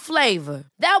 No flavor.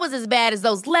 That was as bad as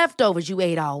those leftovers you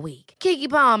ate all week. Keke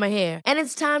Palmer here, and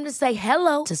it's time to say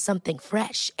hello to something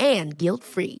fresh and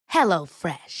guilt-free. Hello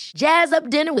Fresh. Jazz up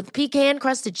dinner with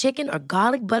pecan-crusted chicken or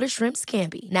garlic butter shrimp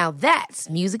scampi. Now that's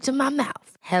music to my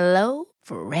mouth. Hello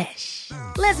Fresh.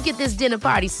 Let's get this dinner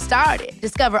party started.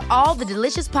 Discover all the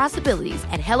delicious possibilities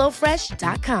at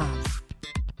hellofresh.com.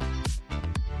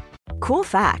 Cool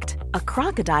fact, a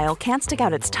crocodile can't stick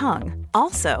out its tongue.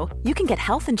 Also, you can get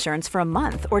health insurance for a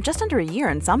month or just under a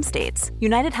year in some states.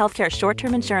 United Healthcare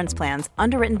short-term insurance plans,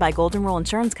 underwritten by Golden Rule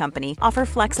Insurance Company, offer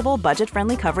flexible,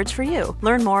 budget-friendly coverage for you.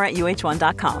 Learn more at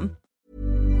uh1.com.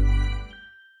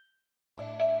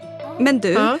 Men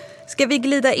du, ska vi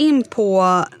glida in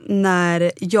på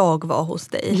när jag var hos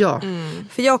dig? Ja.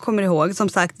 För jag kommer ihåg, som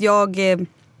sagt, vi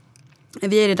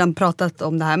har redan pratat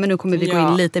om det här, men nu kommer vi gå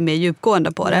in lite mer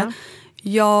djupgående på det.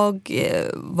 Jag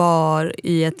var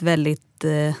i ett väldigt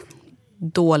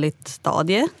dåligt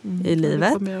stadie i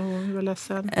livet.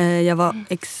 Jag var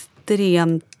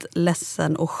extremt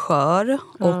ledsen och skör.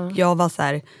 Och jag var så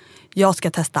här, jag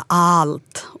ska testa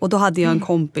allt. Och då hade jag en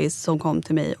kompis som kom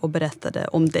till mig och berättade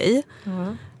om dig.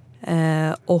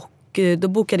 Och då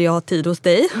bokade jag tid hos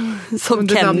dig som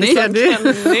Kenny.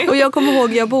 Och jag kommer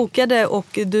ihåg, jag bokade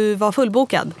och du var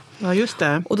fullbokad. Ja, just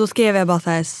det. Och då skrev jag bara så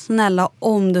här, snälla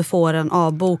om du får en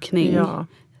avbokning,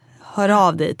 hör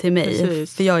av dig till mig.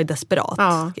 Precis. För jag är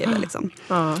desperat, skrev jag liksom.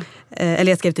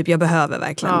 Eller jag skrev typ, jag behöver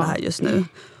verkligen det här just nu.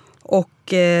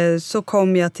 Och så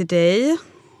kom jag till dig.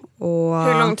 Och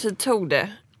hur lång tid tog det?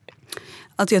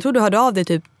 Alltså jag tror du hörde av dig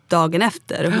typ dagen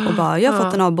efter och bara, jag har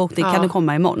fått en avbokning, kan du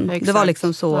komma imorgon? Exakt. Det var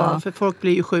liksom så... Ja, för folk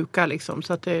blir ju sjuka liksom,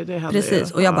 så att det händer.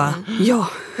 Precis, och jag bara, ja,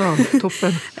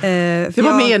 toppen. Det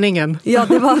var meningen. Ja,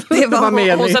 det var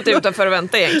meningen. Hon satt utanför och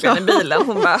väntade egentligen i bilen.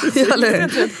 Hon bara...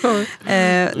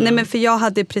 nej men för jag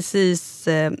hade precis,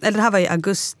 eller det här var i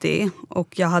augusti och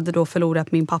jag hade då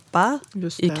förlorat min pappa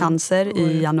i cancer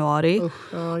i januari.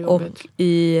 Och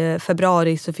i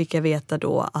februari så fick jag veta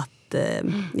då att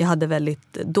jag hade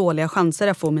väldigt dåliga chanser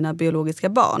att få mina biologiska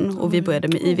barn. Och vi började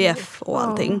med IVF och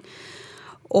allting.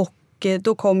 Och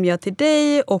då kom jag till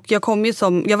dig och jag kom ju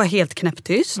jag var helt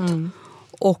knäpptyst.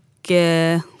 Och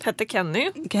hette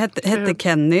Kenny. Hette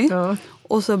Kenny. Ja.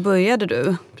 Och så började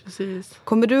du. Precis.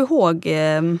 Kommer du ihåg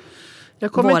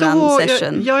jag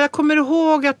kommer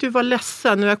ihåg att du var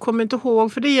ledsen och jag kommer inte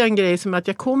ihåg, för det är en grej som att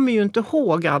jag kommer ju inte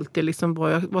ihåg alltid liksom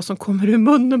vad som kommer ur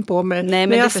munnen på mig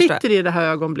när jag sitter i det här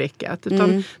ögonblicket.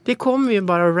 Utan det kommer ju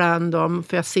bara random,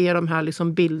 för jag ser de här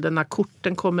liksom bilderna,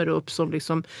 korten kommer upp som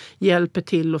liksom hjälper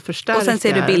till och förstärker. Och sen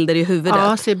ser du bilder i huvudet. Ja,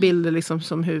 jag ser bilder liksom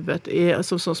som huvudet,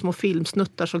 som små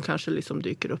filmsnuttar som kanske liksom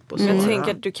dyker upp. Och så. Jag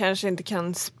tänker att du kanske inte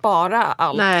kan spara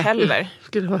allt heller.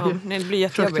 Det blir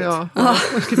jättejobbigt.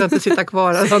 Jag skulle inte sitta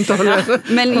kvar antagligen.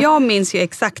 Men jag minns ju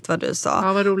exakt vad du sa.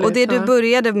 Ja, vad roligt. Och det du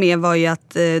började med var ju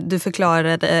att du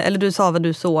förklarade, eller du sa vad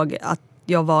du såg att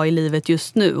jag var i livet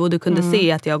just nu. Och du kunde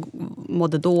se att jag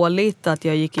mådde dåligt, att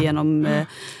jag gick igenom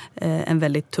en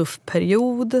väldigt tuff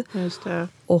period. Just det.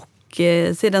 Och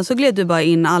sedan så gled du bara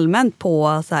in allmänt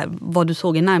på så här, vad du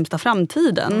såg i närmsta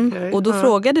framtiden. Okay. Och då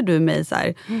frågade du mig så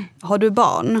här, har du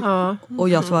barn? Och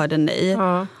jag svarade nej.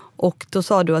 Och då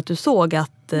sa du att du såg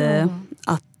att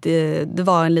det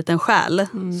var en liten själ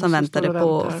som väntade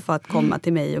på för att komma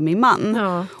till mig och min man.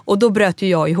 Och då bröt ju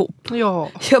jag ihop.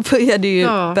 Jag började ju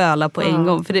böla på en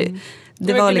gång. För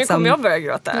det var liksom... Nu kommer jag börja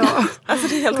gråta. Alltså,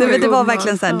 det är helt det var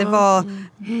verkligen så här, det var...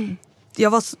 Jag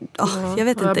var, jag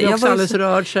vet inte.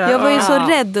 Jag var ju så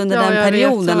rädd under den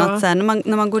perioden att så här,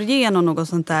 när man går igenom något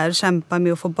sånt där, kämpar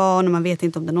med att få barn och man vet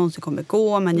inte om det någonsin kommer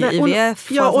gå, man ger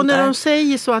IVF. Och när de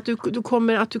säger så att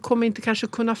du kommer inte kanske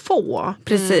kunna få.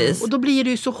 Precis. Och då blir det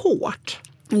ju så hårt.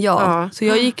 Ja, så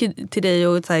jag gick till dig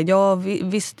och så här,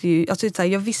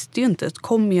 jag visste ju inte att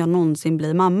kommer jag någonsin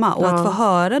bli mamma. Och att få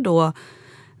höra då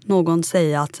någon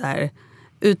säga att så här,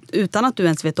 utan att du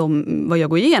ens vet om vad jag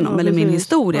går igenom eller min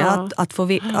historia, att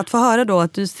få höra då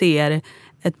att du ser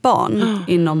ett barn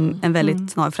inom en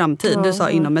väldigt snar framtid. Du sa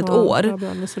inom ett år.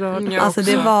 Alltså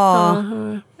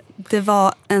det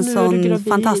var en sån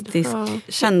fantastisk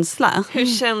känsla. Hur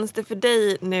känns det för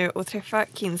dig nu att träffa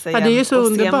Kinsa igen det är så och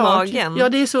underbart. Se magen? Ja,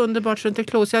 det är så underbart så inte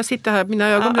klokt. Jag sitter här, mina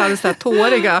ögon blir alldeles så här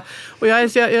tåriga. Och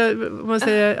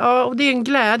och det är en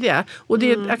glädje. Och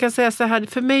jag kan säga så här,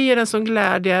 för mig är det en sån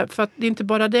glädje, för att det är inte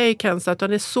bara dig, Kenza, utan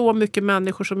det är så mycket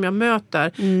människor som jag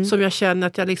möter som jag känner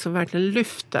att jag liksom verkligen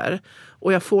lyfter.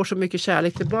 Och jag får så mycket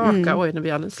kärlek tillbaka. Oj, när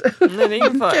vi alldeles... Nej, det är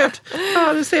ingen fara.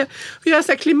 Ja, du ser. Jag är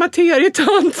så här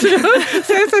klimakterietant. Så jag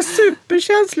är så här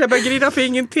superkänslig. Jag bara grina för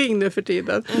ingenting nu för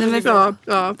tiden.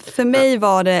 För mig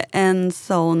var det en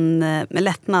sån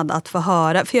lättnad att få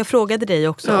höra. För jag frågade dig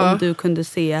också om du kunde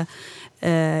se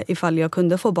ifall jag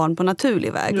kunde få barn på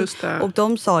naturlig väg. Och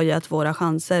de sa ju att våra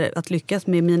chanser att lyckas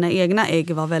med mina egna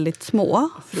ägg var väldigt små.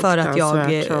 För att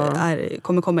jag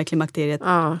kommer komma i klimakteriet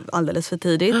alldeles för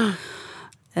tidigt.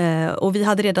 Och vi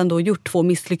hade redan då gjort 2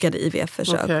 misslyckade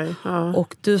IVF-försök.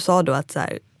 Och du sa då att så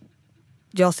här,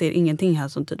 jag ser ingenting här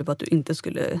som tyder på att du inte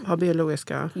skulle ha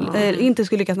biologiska. Inte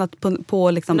skulle lyckas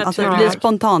på liksom, alltså bli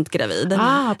spontant gravid.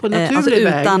 På naturlig alltså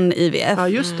väg. Utan IVF. Ja,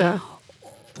 just det.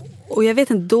 Och jag vet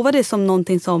inte, då var det som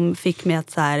någonting som fick mig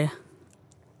att så här,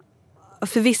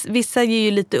 för vissa ger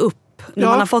ju lite upp när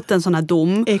man har fått en sån här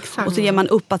dom. Exakt. Och så ger man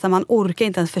upp att man orkar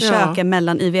inte ens försöka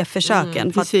mellan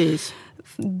IVF-försöken. För precis.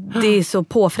 Det är så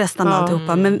påfrestande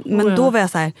alltihopa. Men då var jag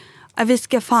så här, vi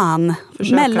ska fan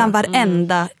försöka. Mellan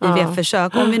varenda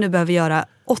IVF-försök, om vi nu behöver göra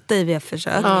 8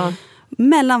 IVF-försök.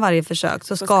 Mellan varje försök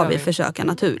så ska vi försöka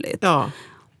naturligt.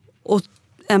 Och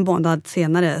en månad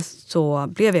senare så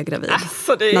blev jag gravid.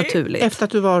 Alltså naturligt. Efter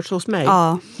att du var hos mig?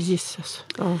 Ja. Jesus.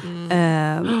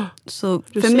 Så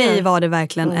för mig var det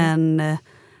verkligen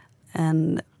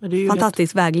en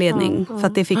fantastisk vägledning. För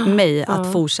att det fick mig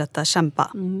att fortsätta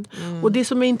kämpa. Och det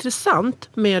som är intressant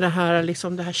med det här,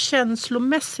 liksom det här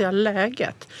känslomässiga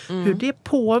läget. Hur det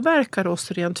påverkar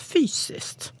oss rent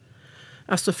fysiskt.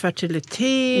 Alltså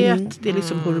fertilitet, det är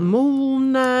liksom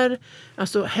hormoner,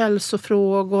 alltså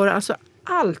hälsofrågor, alltså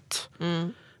allt.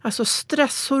 Alltså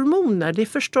stresshormoner, det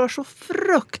förstör så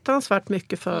fruktansvärt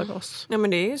mycket för oss. Ja, men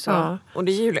det är ju så. Ja. Och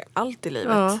det är ju allt i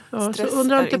livet. Ja, så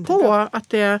undrar inte på bra. Att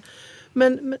det...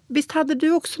 Men visst hade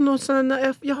du också någon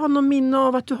sån... Jag har någon minne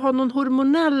av att du har någon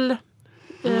hormonell...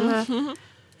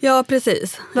 Ja,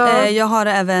 precis. Ja. Jag har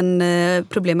även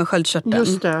problem med sköldkörteln.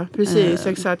 Just det, precis.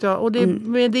 Exakt. Ja. Och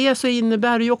med det så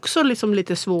innebär det ju också liksom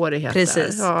lite svårigheter.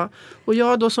 Precis. Ja. Och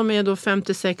jag då som är då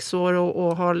 56 år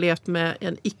och har levt med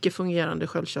en icke-fungerande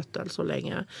sköldkörtel så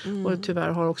länge. Och tyvärr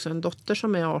har också en dotter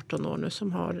som är 18 år nu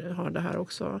som har det här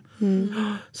också.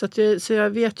 Så jag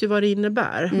vet ju vad det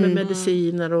innebär med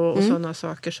mediciner och sådana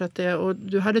saker. Så att och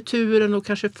du hade turen att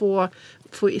kanske få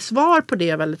svar på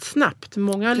det väldigt snabbt.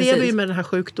 Många lever ju med den här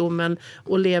sjukdomen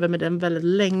och lever med den väldigt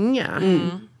länge.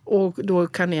 Och då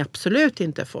kan ni absolut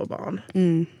inte få barn.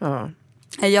 Ja.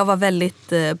 Jag var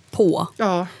väldigt på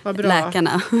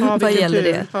läkarna vad gäller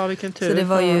det. Ja, vilken tur. Så det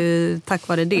var ju tack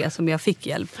vare det som jag fick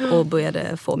hjälp och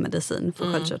började få medicin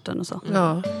för sköldkörteln och så.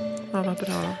 Ja, vad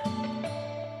bra.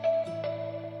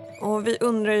 Och vi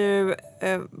undrar ju,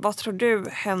 vad tror du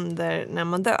händer när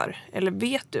man dör? Eller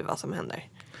vet du vad som händer?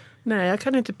 Nej, jag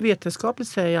kan inte vetenskapligt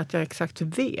säga att jag exakt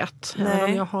vet. Även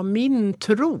om jag har min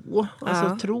tro.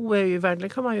 Alltså tro är ju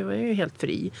verkligen, är ju helt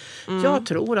fri. Jag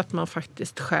tror att man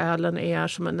faktiskt, själen är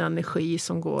som en energi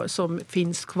som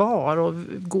finns kvar och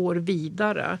går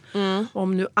vidare.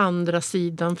 Om nu andra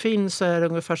sidan finns så är det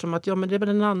ungefär som att men det är väl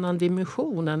en annan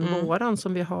dimension än våran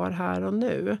som vi har här och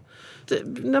nu.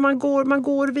 När man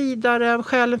går vidare,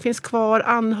 själen finns kvar,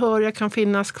 anhöriga kan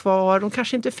finnas kvar. De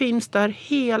kanske inte finns där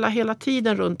hela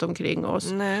tiden runt omkring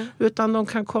oss. Nej. Utan de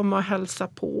kan komma och hälsa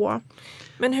på.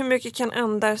 Men hur mycket kan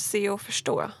andar se och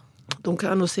förstå? De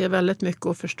kan nog se väldigt mycket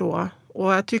och förstå.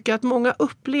 Och jag tycker att många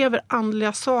upplever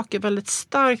andliga saker väldigt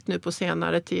starkt nu på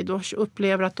senare tid. Och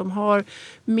upplever att de har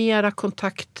mera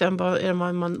kontakt än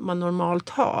vad man normalt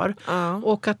har.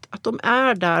 Och att de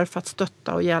är där för att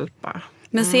stötta och hjälpa.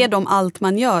 Men ser de allt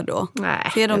man gör då?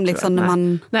 Nej. Ser de liksom när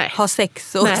man har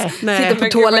sex och sitter på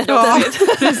toaletten? Ja,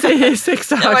 precis,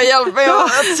 exakt. Jag hjälper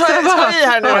ta i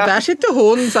här nu. Ja, där sitter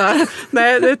hon så här.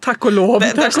 Nej, det är tack och lov.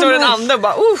 Där står en ande och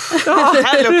bara,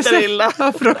 här luktar det illa.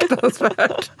 Ja,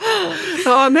 fruktansvärt.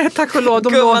 Ja, nej, tack och lov.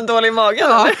 Gumman dålig i magen.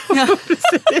 Ja,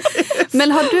 precis.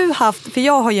 Men har du haft, för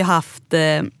jag har ju haft...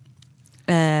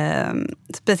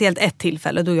 speciellt ett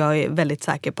tillfälle då jag är väldigt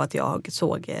säker på att jag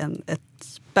såg ett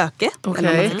spöke, eller vad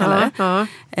man ska kalla det.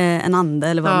 En ande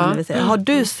eller vad man vill säga. Har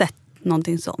du sett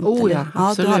någonting sånt? Ja,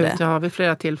 absolut. Ja, vid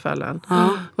flera tillfällen.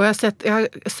 Och jag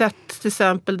har sett till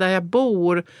exempel där jag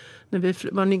bor, när vi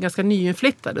var ganska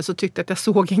nyinflyttade, så tyckte jag att jag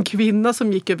såg en kvinna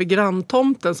som gick över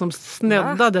granntomten, som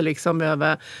sneddade liksom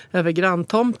över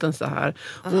granntomten så här.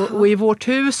 Och i vårt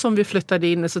hus som vi flyttade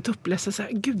in så upplevde jag så här,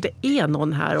 gud, det är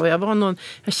någon här. Och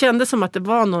jag kände som att det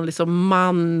var någon liksom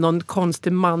någon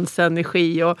konstig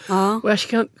mansenergi. Och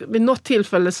jag vid något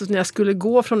tillfälle så när jag skulle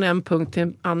gå från en punkt till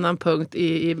en annan punkt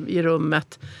i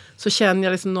rummet, så kände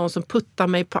jag liksom någon som puttade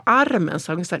mig på armen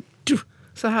så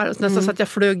här, nästan så att jag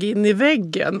flög in i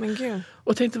väggen.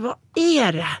 Och tänkte, vad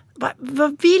är det?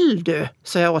 Vad vill du?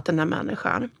 Så jag åt den här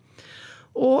människan.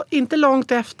 Och inte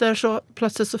långt efter så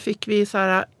plötsligt så fick vi så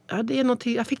här, det är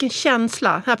någonting, jag fick en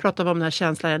känsla. Här pratar vi om den här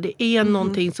känslan. Det är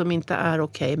någonting som inte är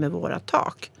okej med våra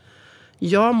tak.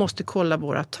 Jag måste kolla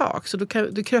våra tak. Så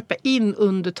då kröp jag in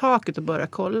under taket och började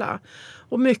kolla.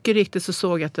 Och mycket riktigt så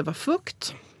såg jag att det var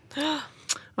fukt.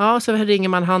 Ja, så ringer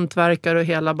man hantverkare och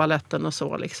hela balletten och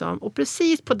så liksom. Och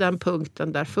precis på den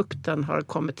punkten där fukten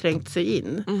har trängt sig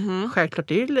in. Självklart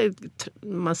det är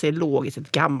man ser logiskt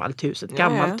ett gammalt hus, ett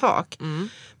gammalt tak.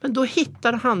 Men då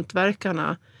hittar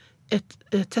hantverkarna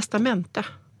ett testamente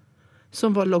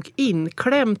som låg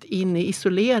inklämt in i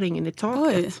isoleringen i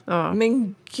taket. Ja. Men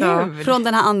gud! Ja. Från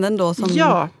den här anden då?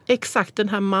 Ja, exakt. Den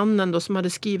här mannen då som hade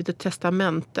skrivit ett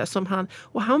testamente.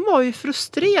 Och han var ju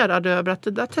frustrerad över att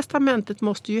det där testamentet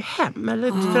måste ju hem.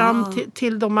 Eller fram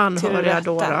till de anhöriga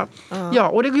då. Ja,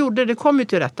 och det kom ju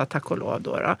till rätta, tack och lov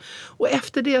då. Och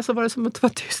efter det så var det som att det var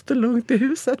tyst och lugnt i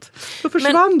huset. Då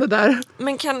försvann det där.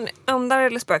 Men kan andar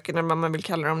eller spöken, eller vad man vill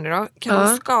kalla dem det då, kan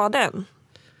de skada en?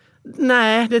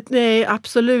 Nej,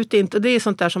 absolut inte. Det är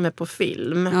sånt där som är på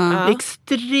film. Ja.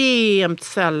 Extremt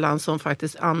sällan som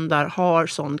faktiskt andar har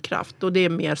sån kraft. Och det är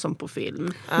mer som på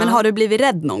film. Men har du blivit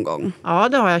rädd någon gång? Ja,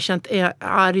 det har jag känt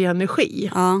arg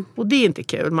energi. Ja. Och det är inte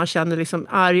kul. Man känner liksom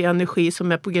arg energi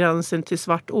som är på gränsen till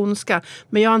svart ondska.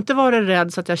 Men jag har inte varit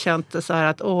rädd så att jag känt så här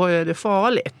att är det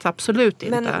farligt? Absolut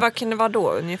inte. Men vad kan det vara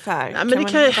då ungefär?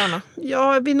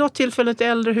 Ja, men vid något tillfälle ett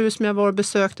äldre hus som jag var och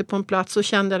besökte på en plats så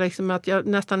kände jag liksom att jag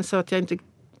nästan så att jag inte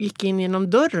gick in genom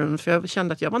dörren för jag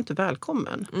kände att jag var inte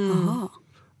välkommen.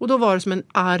 Och då var det som en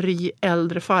arg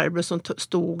äldre farbror som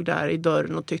stod där i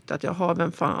dörren och tyckte att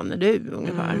vem fan är du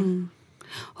ungefär.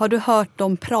 Har du hört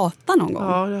dem prata någon gång?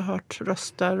 Ja, jag har hört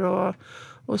röster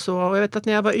och så. Och jag vet att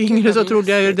när jag var yngre så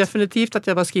trodde jag ju definitivt att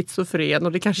jag var schizofren.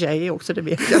 Och det kanske jag är också, det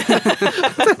vet jag.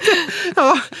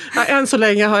 ja, än så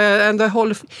länge har jag ändå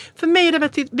hållit... För mig är det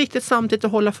väldigt viktigt samtidigt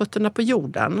att hålla fötterna på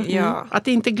jorden. Ja. Att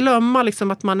inte glömma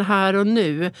liksom att man är här och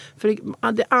nu. För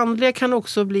det andliga kan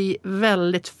också bli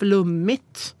väldigt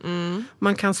flummigt.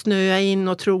 Man kan snöa in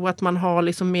och tro att man har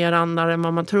liksom mer andar än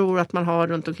vad man tror att man har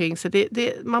runt omkring sig.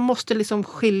 Man måste liksom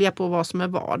skilja på vad som är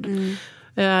vad.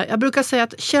 Jag brukar säga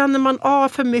att känner man av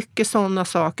för mycket sådana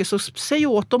saker så säg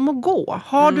åt dem att gå.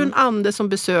 Har du en ande som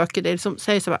besöker dig som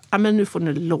säger så här, men nu får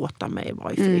ni låta mig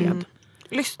vara i fred.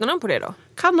 Lyssnar de på det då?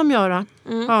 Kan de göra,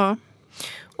 ja.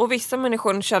 Och vissa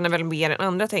människor känner väl mer än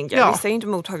andra, tänker jag. Ja. Vissa är inte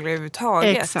mottagliga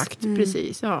överhuvudtaget. Exakt,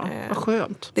 precis. Ja, vad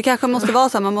skönt. Det kanske måste vara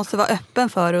så att man måste vara öppen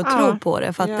för och tro på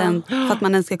det för att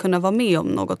man ens ska kunna vara med om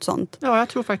något sånt. Ja, jag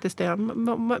tror faktiskt det.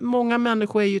 Många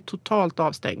människor är ju totalt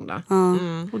avstängda.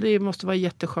 Och det måste vara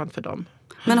jätteskönt för dem.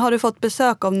 Men har du fått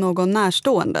besök av någon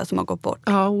närstående som har gått bort?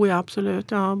 Ja,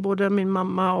 absolut. Ja, både min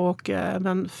mamma och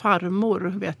även farmor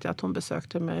vet jag att hon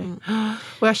besökte mig.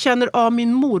 Och jag känner av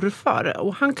min morfar.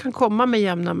 Och han kan komma med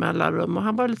jämna mellanrum. Och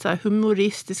han var lite så här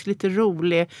humoristisk, lite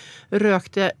rolig.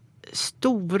 Rökte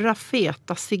stora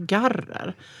feta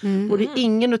cigarrer. Och det är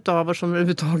ingen utav oss som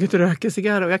överhuvudtaget röker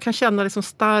cigarrer. Och jag kan känna liksom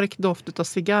stark doft av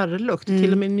cigarrlukt.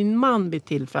 Till och med min man vid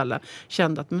tillfälle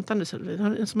kände att det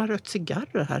är en som har rökt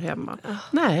cigarrer här hemma.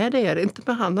 Nej, det är det inte.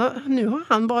 Men nu har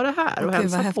han bara här och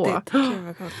hälsar på.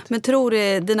 Men tror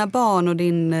du dina barn och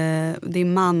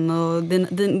din man och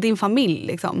din familj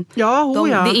liksom? Ja,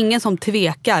 Det är ingen som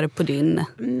tvekar på din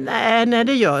Nej,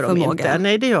 det gör de förmåga. inte.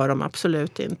 Nej, det gör de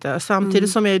absolut inte. Samtidigt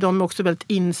som är de också väldigt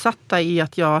insatta i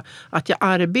att jag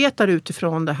arbetar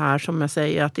utifrån det här som jag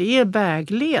säger att det är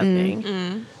vägledning.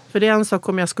 För det är en sak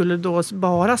om jag skulle då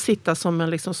bara sitta som en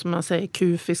liksom, som man säger,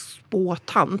 kufisk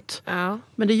spåtant. Ja.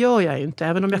 Men det gör jag ju inte.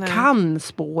 Även om jag kan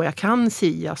spå, jag kan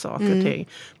sia saker och ting.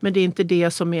 Men det är inte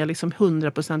det som är liksom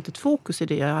 100% fokus i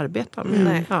det jag arbetar med.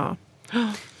 Nej. Ja.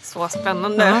 Så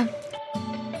spännande. Ja.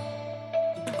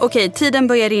 Okej, tiden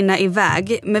börjar rinna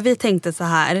iväg. Men vi tänkte så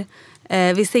här.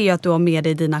 Vi ser ju att du har med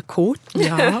dig dina kort.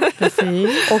 Ja,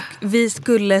 precis. Och vi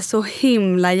skulle så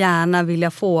himla gärna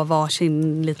vilja få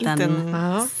varsin liten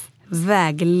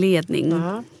vägledning.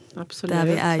 Ja, absolut. Där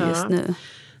vi är just nu.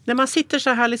 När man sitter så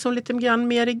här liksom lite grann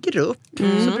mer i grupp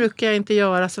så brukar jag inte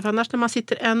göra så. För annars när man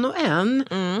sitter en och en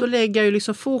då lägger jag ju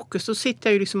liksom fokus. Då sitter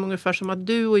jag ju liksom ungefär som att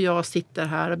du och jag sitter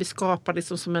här. Och vi skapar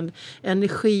liksom som en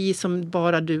energi som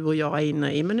bara du och jag är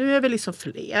inne i. Men nu är vi liksom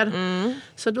fler.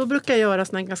 Så då brukar jag göra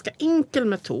en ganska enkel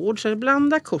metod. Så jag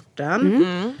blandar korten.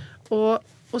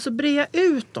 Och så brer jag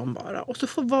ut dem bara. Och så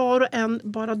får var och en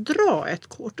bara dra ett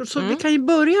kort. Och så vi kan ju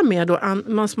börja med då,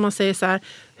 man säger så här.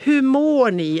 Hur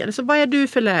mår ni? Eller så, vad är du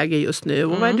för läge just nu?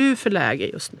 Och vad är du för läge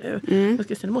just nu?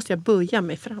 Nu måste jag böja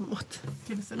mig framåt.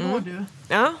 Når du?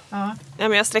 Ja,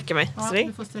 men jag sträcker mig. Ja,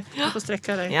 du får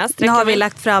sträcka dig. Nu har vi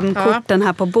lagt fram korten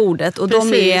här på bordet. Och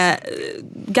de är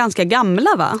ganska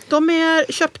gamla, va? De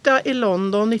är köpta i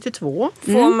London 92.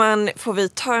 Får vi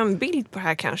ta en bild på det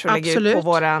här kanske och lägga ut på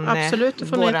våran... Absolut, det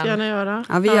får ni gärna göra.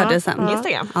 Ja, vi gör det sen.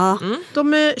 Instagram. Ja.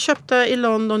 De är köpta i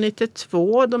London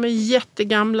 92. De är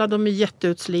jättegamla, de är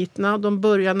jätteutslitna. De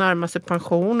börjar närma sig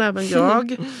pension, även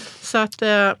jag. Så att,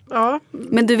 ja.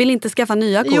 Men du vill inte skaffa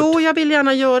nya kort? Jo, jag vill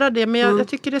gärna göra det. Men jag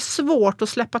tycker det är svårt att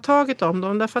släppa taget om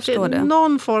dem. Därför att det är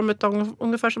någon form av,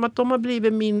 ungefär som att de har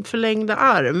blivit min förlängda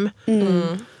arm.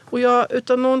 Och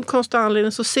utan någon konstig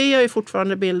anledning så ser jag ju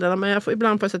fortfarande bilderna. Men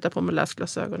ibland får jag sätta på mig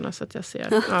läsglasögonen så att jag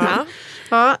ser.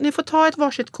 Ja, ni får ta ett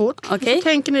varsitt kort. Okay. Så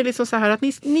tänker ni liksom så här att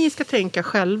ni ska tänka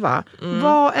själva.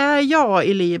 Vad är jag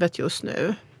i livet just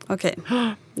nu? Okej,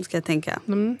 nu ska jag tänka.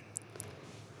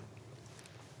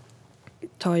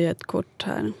 Tar jag ett kort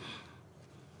här.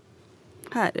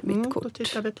 Här är mitt kort. Då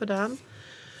tittar vi på den.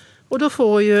 Och då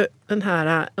får ju den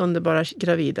här underbara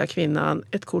gravida kvinnan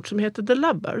ett kort som heter The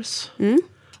Lovers.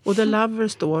 Och The Lover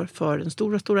står för den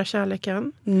stora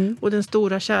kärleken. Och den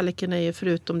stora kärleken är ju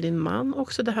förutom din man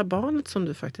också det här barnet som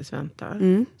du faktiskt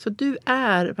väntar. Så du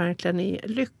är verkligen i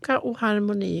lycka och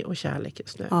harmoni och kärlek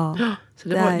just nu. Ja, så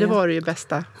det var det ju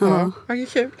bästa. Ja. Vad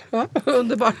kul. Ja,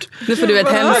 underbart. Nu får du ett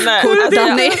hemkort,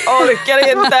 Danny. Jag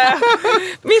orkar inte.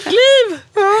 Mitt liv!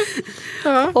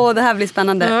 Åh, det här blir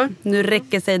spännande. Nu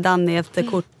räcker sig Danny efter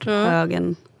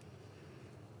korthögen.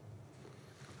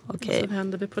 Okej. Så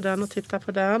vänder vi på den och tittar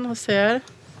på den och ser.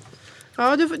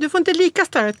 Ja, du får inte lika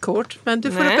starkt kort, men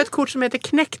du får upp ett kort som heter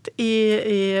knäckt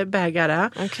i bägare.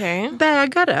 Okay.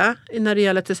 Bägare, när det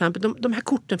gäller till exempel, de här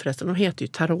korten förresten, de heter ju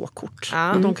tarotkort.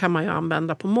 Och de kan man ju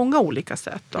använda på många olika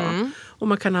sätt. Då. Och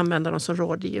man kan använda dem som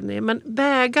rådgivning. Men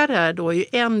bägare då är ju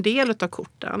en del av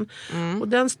korten. Och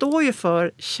den står ju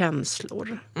för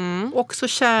känslor. Också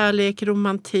kärlek,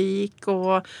 romantik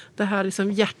och det här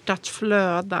liksom hjärtat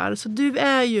flödar. Så du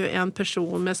är ju en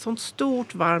person med sånt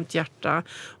stort varmt hjärta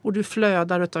och du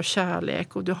flödar utav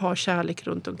kärlek och du har kärlek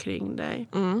runt omkring dig.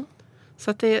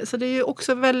 Så det är ju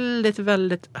också väldigt,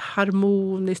 väldigt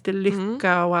harmoniskt, det är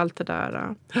lycka och allt det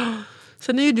där.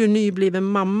 Sen är ju du nybliven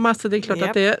mamma så det är klart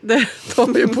att det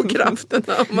tar ju på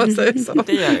krafterna om man säger så.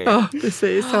 Det gör det. Ja,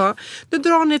 precis. Ja. Nu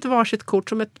drar ni ett varsitt kort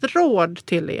som ett råd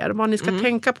till er. Vad ni ska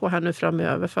tänka på här nu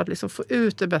framöver för att liksom få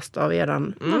ut det bästa av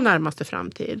er närmaste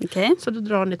framtid. Okay. Så då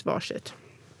drar ni ett varsitt.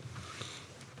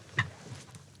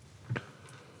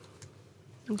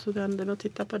 Och så vänder vi och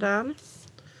tittar på den.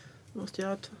 Måste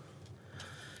jag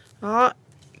Ja,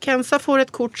 Kenza får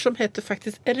ett kort som heter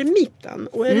faktiskt eremiten.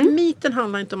 Och eremiten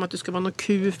handlar inte om att du ska vara någon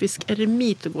kufisk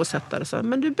eremit och gå och sätta dig så.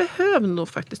 Men du behöver nog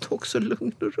faktiskt också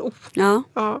lugn och ro.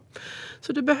 Ja.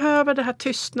 Så du behöver det här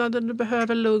tystnaden, du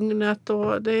behöver lugnet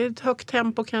och det är ett högt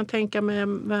tempo kan jag tänka mig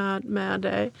med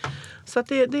dig. Så att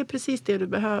det är precis det du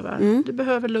behöver. Du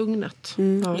behöver lugnet.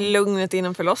 Ja. Lugnet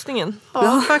inom förlossningen.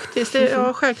 Ja, faktiskt.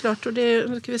 Självklart. Och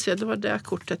nu ska vi se, det var det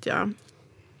kortet, ja.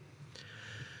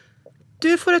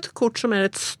 Du får ett kort som är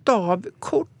ett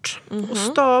stavkort. Och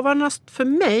stavarna för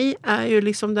mig är ju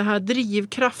liksom det här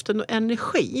drivkraften och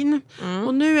energin.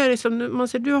 Och nu är det som, man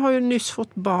ser, du har ju nyss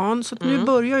fått barn så att nu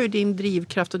börjar ju din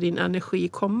drivkraft och din energi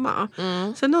komma.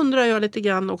 Sen undrar jag lite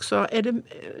grann också,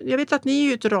 jag vet att ni är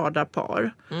ju ett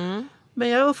radarpar. Men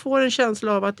jag får en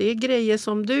känsla av att det är grejer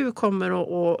som du kommer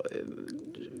att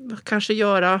kanske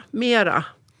göra mera.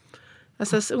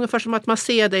 Alltså, ungefär som att man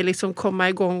ser dig liksom komma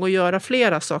igång och göra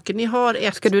flera saker. Ni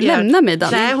har ska du lämna mig,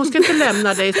 Danny? Nej, hon ska inte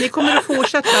lämna dig. Ni kommer att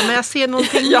fortsätta, men jag ser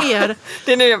någonting mer.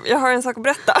 Det är nu, jag har en sak att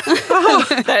berätta.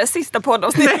 Det här är sista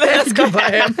poddavsnittet. Nej, jag ska bara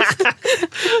hemskt.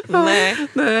 Nej.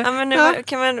 Ja, men nu,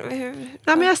 kan man... Nej,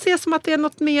 men jag ser som att det är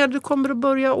något mer du kommer att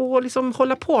börja och liksom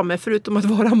hålla på med. Förutom att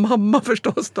vara mamma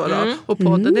förstås. Då, och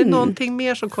podden. Det är någonting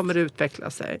mer som kommer att utveckla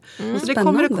sig. Så det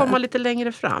kommer att komma lite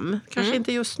längre fram. Kanske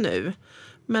inte just nu.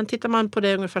 Men tittar man på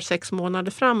det ungefär 6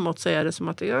 månader framåt så är det som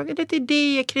att det är lite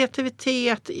idéer,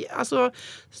 kreativitet. Alltså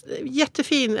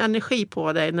jättefin energi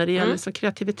på dig när det gäller liksom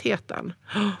kreativiteten.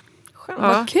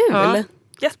 Vad kul!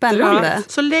 Ja. Spännande.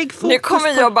 Så lägg fokus nu kommer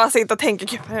jag bara sitta och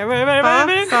tänka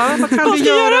vad kan du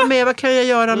göra med? Vad kan jag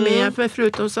göra med? För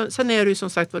förutom, sen är du ju som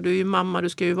sagt du är ju mamma, du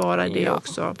ska ju vara i det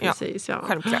också. Precis, ja.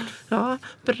 Självklart. Ja,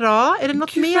 bra. Är det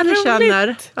något mer ni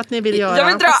känner att ni vill göra? Jag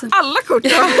vill dra alla kort.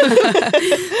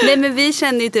 Nej, men vi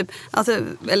känner ju typ, alltså,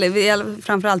 eller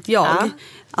framförallt jag.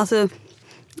 Alltså,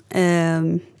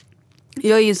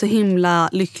 jag är ju så himla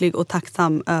lycklig och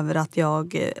tacksam över att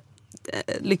jag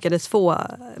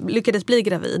lyckades bli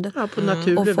gravid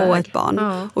och få ett barn.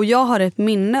 Ja. Och jag har ett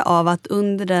minne av att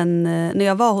när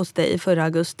jag var hos dig förra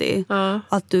augusti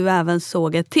att du även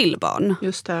såg ett till barn.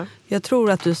 Just det. Jag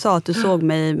tror att du sa att du såg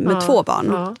mig med 2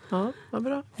 barn. Ja, vad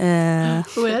bra.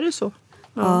 Då är det så.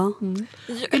 Ja.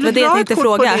 Vill du dra ett kort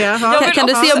fråga? Kan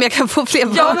du se om jag kan få fler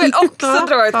barn? Jag vill också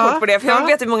dra ett kort på det. För jag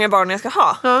vet hur många barn jag ska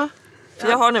ha. För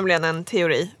jag har nämligen en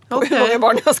teori på hur många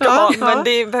barn jag ska ha. Men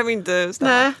det behöver inte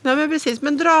stämma. Nej, men precis.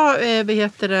 Men dra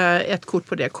ett kort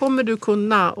på det. Kommer du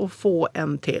kunna att få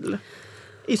en till?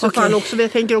 I så fall också.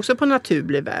 Jag tänker också på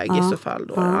naturlig väg i så fall.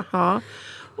 Då.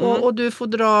 Och du får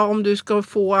dra om du ska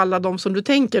få alla de som du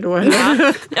tänker då.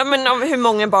 Eller? Ja, men hur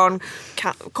många barn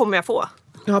kommer jag få?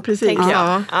 Ja, precis.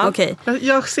 Ja. Okay.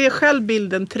 Jag ser själv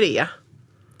bilden 3.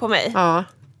 På mig? Ja.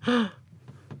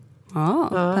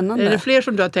 Spännande. Är det fler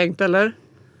som du har tänkt, eller?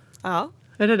 Ja.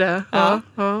 Är det det? Ja.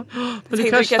 Men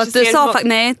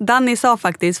nej, Danny sa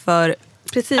faktiskt för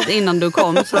precis innan du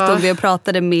kom så stod vi och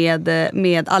pratade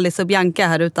med Alice och Bianca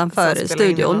här utanför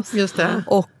studion. Just det.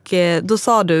 Och då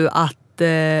sa du att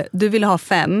du ville ha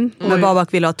 5 men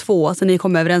Babak ville ha 2 så ni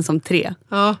kom överens om 3.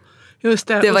 Ja. Just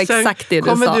det. Det var Och sen exakt det du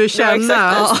kommer sa. Du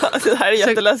känna, Det här är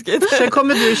jätteläskigt. Sen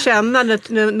kommer du känna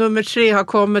när nummer 3 har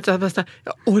kommit att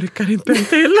jag orkar inte en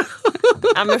till.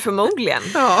 Ja, men förmodligen.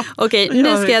 Ja. Okej, nu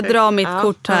ska jag dra mitt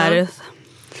kort här. Ja.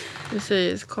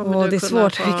 Precis. Kommer Det är kunna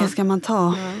svårt. få- Vilken ska man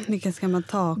ta? Vilken ska man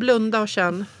ta? Blunda och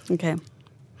känn. Okej.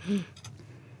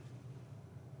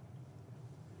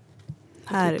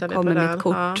 Tittar Här vi på kommer den. mitt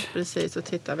kort. Ja, precis, så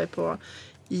tittar vi på.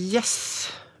 Yes,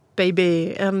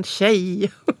 baby, en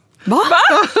tjej. Va?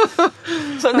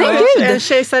 En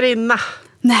kejsarinna.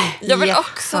 Nej. Jag vill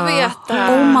också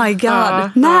veta. Oh my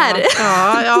god. När?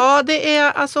 Ja, det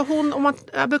är alltså hon.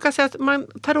 Jag brukar säga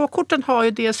att tarotkorten har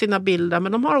ju dels sina bilder,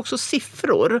 men de har också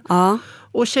siffror. Ja.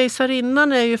 Och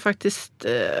kejsarinnan är ju faktiskt,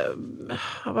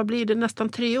 vad blir det, nästan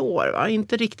 3 år, va?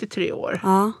 Inte riktigt 3 år.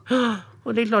 Ja.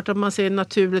 Och det är klart att man ser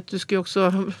naturligt, du ska ju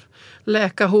också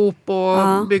läka ihop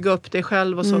och bygga upp dig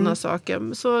själv och sådana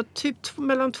saker. Så typ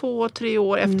mellan 2 och 3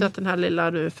 år efter att den här lilla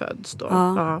nu föds då.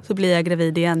 Ja. Så blir jag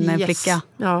gravid igen med en flicka.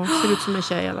 Ja, ser ut som en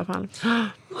tjej i alla fall.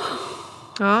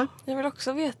 Ja. Jag vill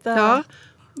också veta. Ja.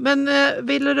 Men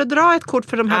ville du dra ett kort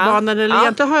för de här barnen? Eller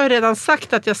egentligen har jag redan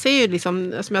sagt att jag ser ju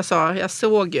liksom, som jag sa, jag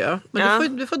såg ju.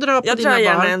 Men du får dra på jag dina barn.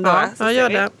 Jag drar gärna ändå. Ja, gör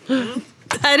det.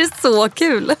 Det här är så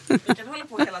kul. Vi kan hålla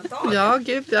på hela dagen. Ja,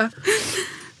 gud ja.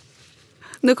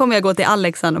 Nu kommer jag gå till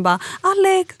Alex sen och bara,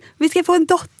 Alex, vi ska få en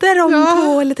dotter om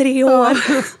 2 eller 3 år.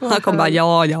 Han kommer bara,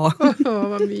 ja. Ja,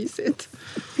 vad mysigt.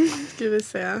 Ska vi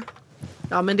se.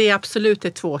 Ja, men det är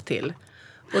absolut 2 till.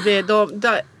 Och det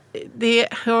är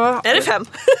Är det 5?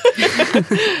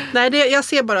 Nej, jag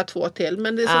ser bara 2 till.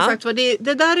 Men det är som sagt,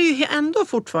 det där är ju ändå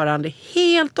fortfarande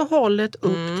helt och hållet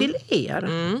upp till er.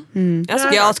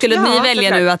 Jag skulle ni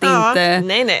välja nu att inte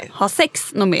nej. ha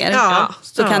sex något mer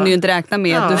så Ja. kan du ju inte räkna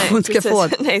med att du ska få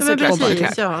Nej, Men såklart.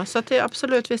 precis, ja. Så att det,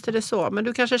 absolut, visst är det så. Men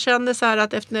du kanske kände så här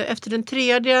att efter den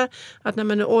 3:e att nej,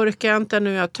 men nu orkar jag inte,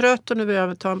 nu är jag trött och nu vill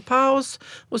jag ta en paus.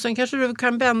 Och sen kanske du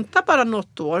kan vänta bara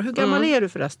något år. Hur gammal är du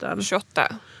förresten? 28.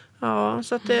 Ja,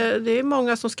 så att det är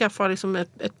många som skaffar liksom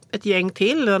ett gäng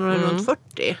till när de är runt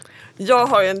 40. Jag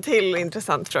har ju en till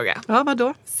intressant fråga. Ja,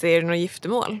 vadå? Ser du något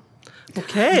giftermål?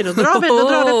 Okej, då drar vi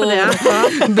på det.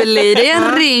 Ja. Blir det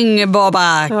en ring,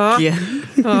 Babak?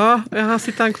 Ja, han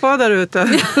sitter han kvar där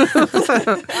ute.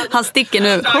 Han sticker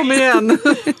nu. Kom igen.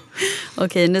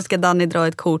 Okej, nu ska Danny dra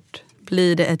ett kort.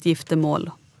 Blir det ett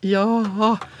giftermål?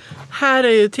 Ja, här är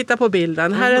ju, titta på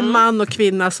bilden. Här är en man och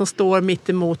kvinna som står mitt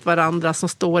emot varandra, som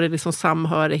står i liksom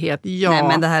samhörighet. Ja. Nej,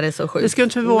 men det här är så Det sjukt. skulle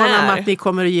inte förvåna mig att ni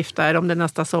kommer att gifta er om det är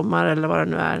nästa sommar eller vad det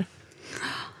nu är.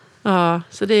 Ja,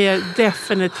 så det är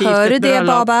definitivt Hör du ett det,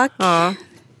 bröllop. Babak? Ja.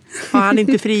 Har han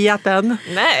inte friat än?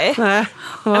 Nej. Nej.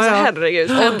 Ja, Alltså ja.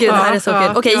 herregud. Åh gud, det här är så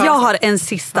kul. Okej, jag har en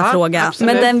sista fråga.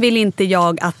 absolut. Men den vill inte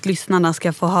jag att lyssnarna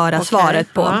ska få höra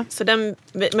svaret på. Ja. Så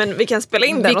men vi kan spela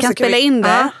in den. Vi och kan så spela in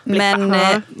det, men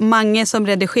Ja. Mange som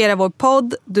redigerar vår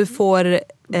podd, du får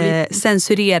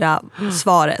censurera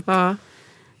svaret. Ja.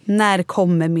 När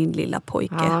kommer min lilla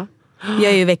pojke? Ja. Jag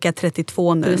är ju vecka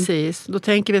 32 nu. Precis. Då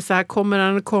tänker vi så här, kommer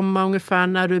den komma ungefär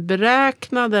när du är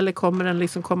beräknad eller kommer den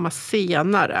liksom komma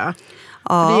senare?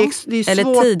 Ja, det är eller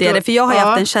svårt tidigare. att- För jag har ju Ja.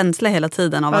 haft en känsla hela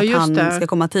tiden av Ja, att just han det. ska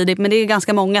komma tidigt. Men det är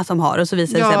ganska många som har och så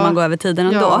visar det sig Ja. att man går över tiden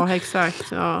ändå. Ja, exakt.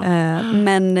 Ja.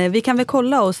 Men vi kan väl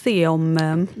kolla och se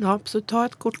om Ja, så ta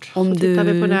ett kort Om så tittar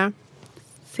du- vi på det.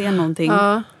 ser någonting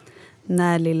Ja,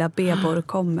 när lilla bebor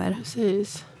kommer.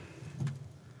 precis.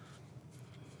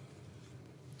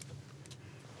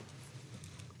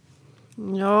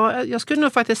 Ja, jag skulle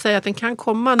nog faktiskt säga att den kan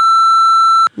komma.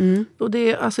 Och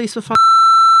det är alltså i så fall.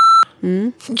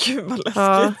 Gud vad läskigt.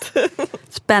 Ja,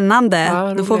 Spännande.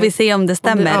 Ja, Då får vi roligt. se om det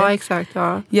stämmer. Ja, exakt.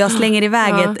 Ja. Jag slänger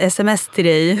iväg ett sms till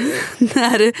dig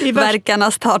när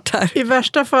verkarna startar. I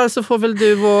värsta fall så får väl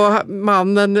du och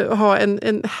mannen ha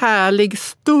en härlig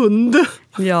stund.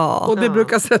 Ja. Och det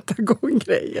brukar sätta igång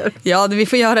grejer. Ja, vi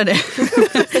får göra det.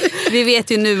 Vi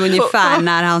vet ju nu ungefär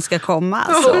när han ska komma.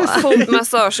 Så.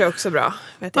 Fotmassage är också bra.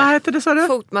 Vet Vad jag. heter det, sa du?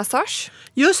 Fotmassage.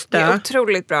 Just Det är det.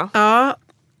 otroligt bra. Ja.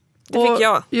 Det fick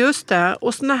jag. Just det.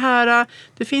 Och såna här,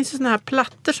 det finns ju såna här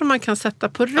plattor som man kan sätta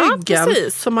på ryggen.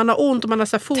 precis. Som man har ont och man har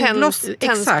så här fotloss. Exakt.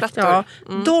 tensplattor. Ja.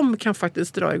 De kan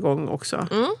faktiskt dra igång också.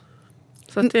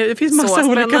 Så att det finns massa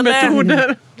Så olika spännande.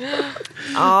 metoder.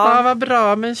 Ja. Ja, vad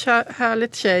bra. Men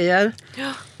härligt tjejer.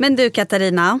 Men du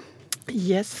Katarina,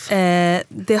 Yes.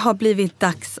 det har blivit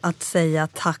dags att säga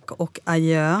tack och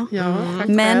adjö. Ja, tack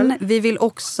Men själv. vi vill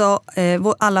också,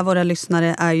 alla våra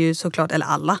lyssnare är ju såklart, eller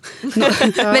alla,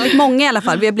 väldigt många i alla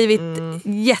fall. Vi har blivit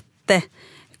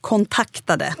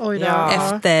kontaktade Ja.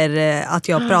 efter att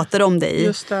jag pratade om dig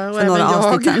Just det, och för några även jag.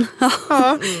 avsnitt sedan.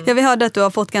 Ja, vi hörde att du har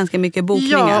fått ganska mycket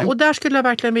bokningar. Ja, och där skulle jag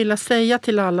verkligen vilja säga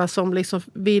till alla som liksom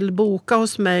vill boka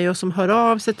hos mig och som hör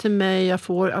av sig till mig. Jag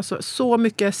får alltså så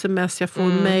mycket sms, jag får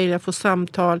mejl, jag får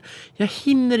samtal. Jag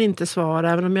hinner inte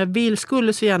svara, även om jag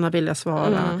skulle så gärna vilja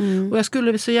svara. Och jag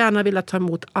skulle så gärna vilja ta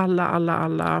emot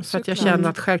alla. För att jag känner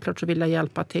att självklart så vill jag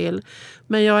hjälpa till.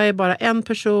 Men jag är bara en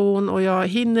person och jag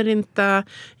hinner inte.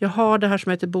 Jag har det här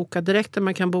som heter Boka direkt där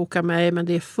man kan boka mig, men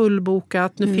det är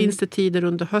fullbokat. Nu finns det tider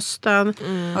under hösten.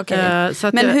 Okay. Så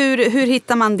att men hur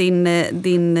hittar man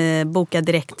din Boka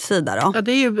direkt-sida då? Ja,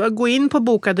 det är ju att gå in på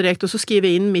Boka direkt och så skriver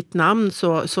in mitt namn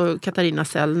så Katarina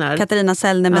Sellner. Katarina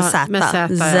Sellner med Z. Med Z,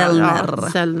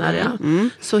 Sellner, ja.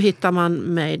 Så hittar man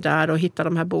mig där och hittar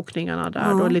de här bokningarna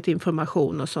där och lite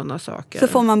information och sådana saker. Så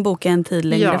får man boka en tid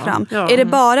längre fram. Ja. Är det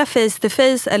bara face to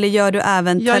face eller gör du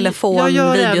även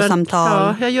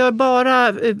videosamtal? Jag gör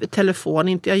bara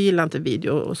telefon. Jag gillar inte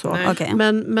video och så. Okay.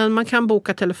 Men man kan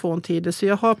boka telefontider. Så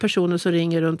jag har personer som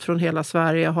ringer runt från hela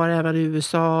Sverige. Jag har även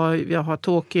USA, jag har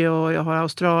Tokyo, jag har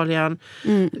Australien.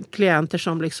 Klienter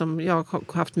som liksom jag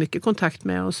har haft mycket kontakt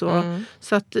med och så.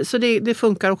 Så det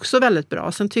funkar också väldigt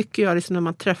bra. Sen tycker jag liksom när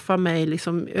man träffar mig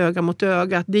liksom öga mot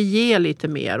öga att det ger lite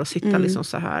mer att sitta liksom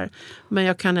så här. Men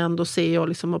jag kan ändå se och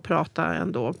liksom och prata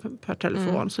ändå per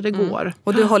telefon. Så det går.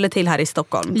 Och du håller till här i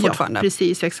Stockholm fortfarande? Ja,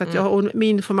 precis. Exakt. Och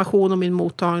min information och min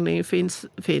mottagning finns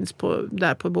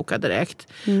där på Boka direkt.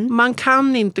 Man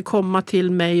kan inte komma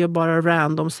till mig och bara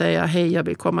random säga hej, jag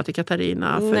vill komma till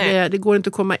Katarina. För det går inte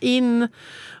att komma in.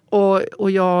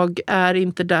 Och jag är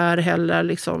inte där heller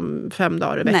liksom 5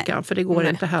 dagar i veckan. Nej. För det går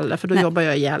inte heller. För då jobbar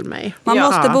jag ihjäl mig. Man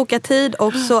måste boka tid.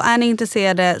 Och så är ni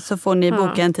intresserade så får ni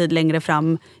boka en tid längre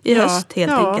fram i höst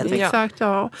helt enkelt. Exakt,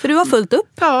 För du har fullt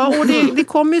upp. Ja, och det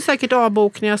kommer ju säkert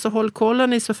avbokningar. Så håll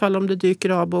kollen i så fall om det dyker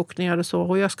avbokningar och så.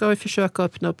 Och jag ska ju försöka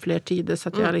öppna upp fler tider. Så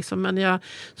att jag liksom, men jag,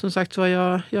 som sagt var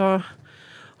jag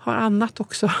har annat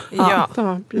också.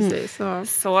 Ja, precis.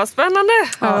 Så spännande.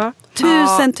 Ja.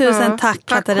 Tusen tack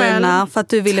Katarina själv. för att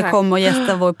du ville komma och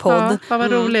gästa vår podd. Ja,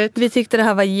 vad roligt. Vi tyckte det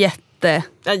här var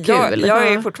jättekul. Jag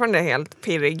är fortfarande helt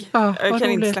pirrig. Jag kan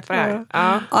inte släppa det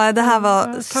här. Ja, det här var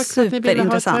tack för att ni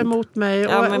ville ta emot mig.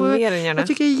 Men mer än gärna. Jag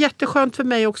tycker det är jätteskönt för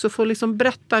mig också att få liksom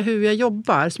berätta hur jag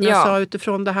jobbar. Som jag sa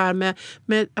utifrån det här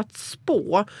med att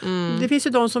spå. Det finns ju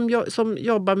de som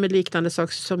jobbar med liknande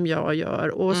saker som jag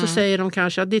gör. Och så säger de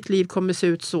kanske att ditt liv kommer se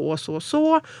ut så.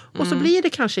 Och så blir det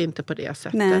kanske inte på det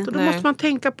sättet. Nej. Och då måste man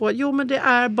tänka på att men det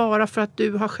är bara för att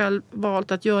du har själv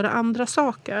valt att göra andra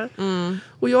saker.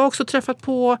 Och jag har också träffat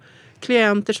på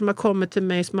klienter som har kommit till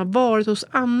mig som har varit hos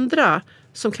andra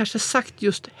som kanske sagt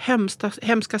just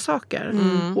hemska saker.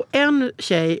 Och en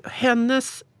tjej,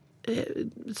 hennes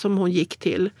som hon gick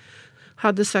till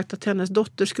hade sagt att hennes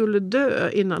dotter skulle dö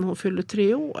innan hon fyllde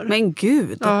 3 år. Men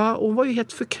gud! Ja, hon var ju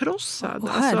helt förkrossad.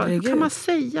 Hur kan man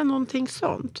säga någonting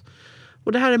sånt?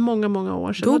 Och det här är många, många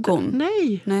år sedan. Dog hon?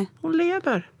 Nej, hon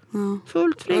lever.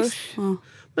 Fullt frisk.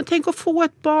 Men tänk att få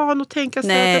ett barn och tänka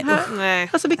sig att det här,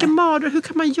 alltså vilken mardröm, hur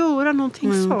kan man göra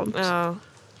någonting sånt? Ja.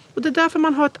 Och det är därför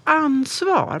man har ett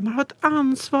ansvar. Man har ett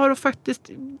ansvar att faktiskt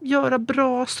göra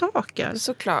bra saker.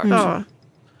 Såklart. Ja.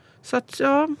 Så att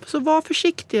så var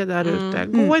försiktiga där ute.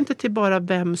 Gå inte till bara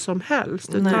vem som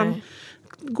helst utan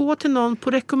gå till någon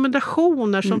på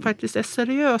rekommendationer som faktiskt är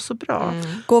seriös och bra.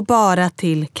 Gå bara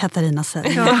till Katarina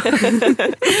Sellner.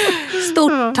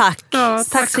 Stort tack.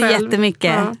 Tack så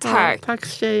jättemycket. Tack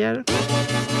tjejer.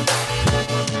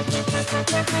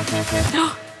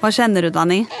 Vad känner du,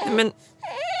 Danny? Men,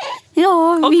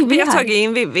 Vivi vi har tagit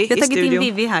in Vivi i studion. Vi har tagit in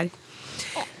Vivi här.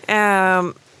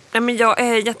 Men jag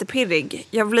är jättepirrig.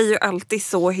 Jag blir ju alltid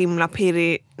så himla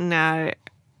pirrig när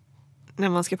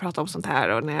man ska prata om sånt här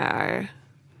och när...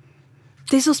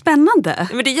 Det är så spännande.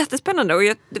 Men det är jättespännande och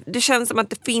det känns som att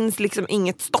det finns liksom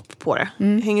inget stopp på det.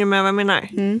 Hänger du med vad jag menar?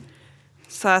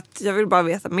 Så att jag vill bara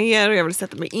veta mer och jag vill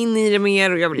sätta mig in i det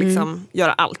mer och jag vill liksom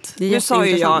göra allt. Nu sa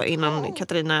ju jag innan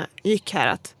Katarina gick här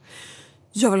att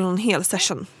jag vill ha en hel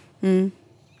session.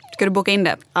 Ska du boka in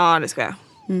det? Ja, det ska jag.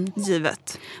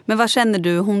 Givet. Men vad känner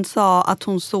du? Hon sa att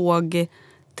hon såg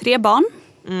 3 barn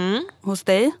hos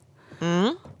dig.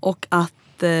 Och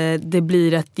att det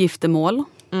blir ett giftermål.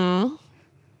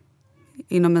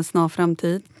 Inom en snar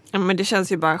framtid. Ja, men det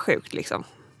känns ju bara sjukt liksom.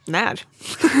 När?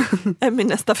 är min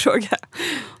nästa fråga.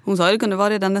 Hon sa att det kunde vara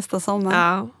redan nästa sommar.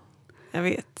 Ja, jag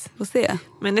vet. Får se.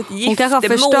 Men ett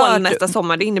giftermål nästa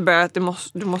sommar, det innebär att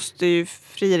du måste ju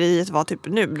frieriet vara typ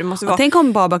nu. Det måste vara... Tänk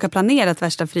om Babak har planerat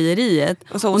värsta frieriet.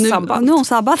 Och så hon sabbat. Nu har hon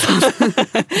sabbat.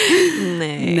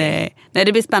 Nej,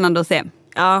 det blir spännande att se.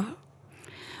 Ja.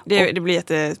 Det blir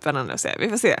jättespännande att se. Vi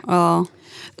får se. Ja.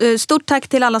 Stort tack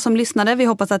till alla som lyssnade. Vi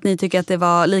hoppas att ni tycker att det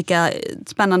var lika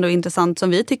spännande och intressant som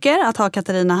vi tycker att ha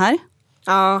Katarina här.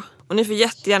 Ja, och ni får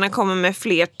jättegärna komma med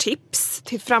fler tips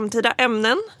till framtida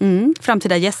ämnen.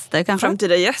 Framtida gäster kanske.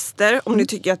 Framtida gäster, om ni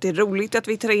tycker att det är roligt att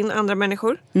vi tar in andra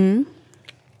människor.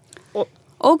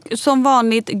 Och som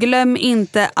vanligt, glöm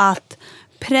inte att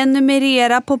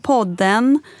prenumerera på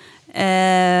podden.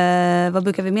 Vad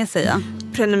brukar vi mer säga?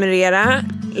 Prenumerera,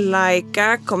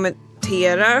 likea,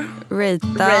 kommentera,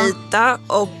 ratea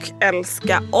och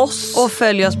älska oss. Och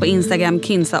följ oss på Instagram,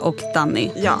 Kinsa och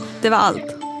Danny. Ja. Det var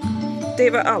allt.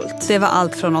 Det var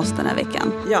allt från oss den här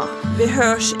veckan. Ja, vi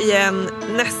hörs igen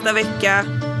nästa vecka.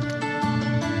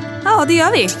 Ja, det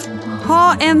gör vi.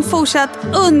 Ha en fortsatt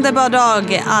underbar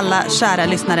dag alla kära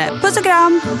lyssnare. Puss och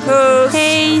kram. Puss.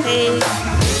 Hej. Hej.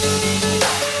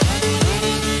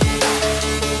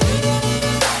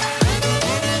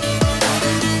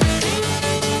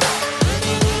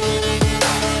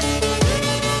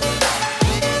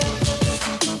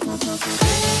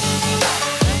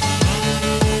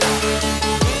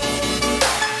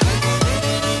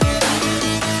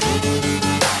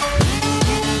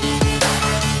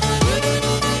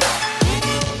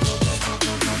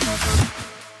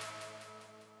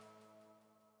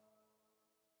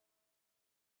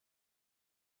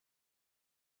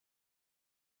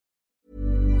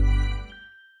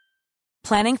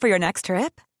 Planning for your next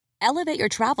trip? Elevate your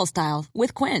travel style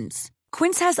with Quince.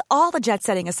 Quince has all the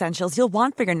jet-setting essentials you'll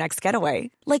want for your next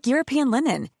getaway, like European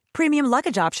linen, premium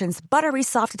luggage options, buttery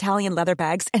soft Italian leather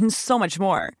bags, and so much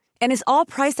more. And is all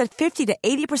priced at 50 to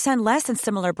 80% less than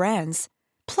similar brands.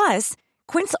 Plus,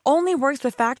 Quince only works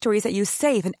with factories that use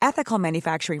safe and ethical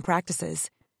manufacturing practices.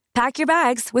 Pack your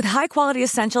bags with high-quality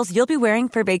essentials you'll be wearing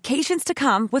for vacations to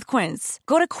come with Quince.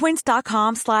 Go to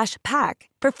quince.com/pack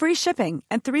for free shipping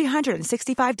and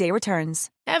 365-day returns.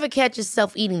 Ever catch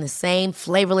yourself eating the same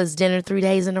flavorless dinner 3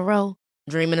 days in a row?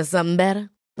 Dreaming of something better?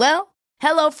 Well,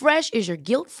 HelloFresh is your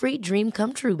guilt-free dream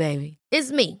come true, baby. It's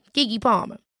me, Keke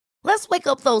Palmer. Let's wake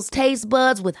up those taste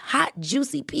buds with hot,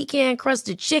 juicy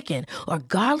pecan-crusted chicken or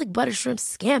garlic butter shrimp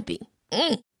scampi.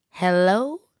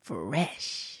 Hello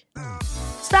Fresh.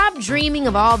 Stop dreaming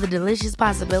of all the delicious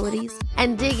possibilities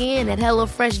and dig in at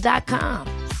HelloFresh.com.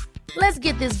 Let's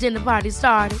get this dinner party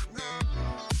started.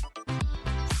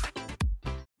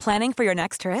 Planning for your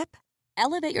next trip?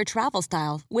 Elevate your travel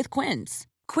style with Quince.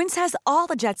 Quince has all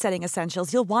the jet-setting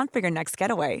essentials you'll want for your next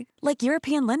getaway, like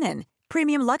European linen,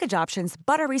 premium luggage options,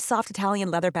 buttery soft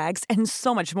Italian leather bags, and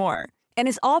so much more. And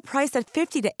is all priced at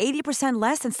 50 to 80%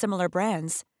 less than similar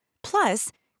brands. Plus,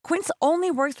 Quince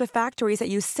only works with factories that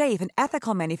use safe and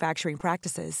ethical manufacturing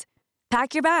practices.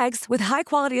 Pack your bags with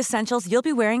high-quality essentials you'll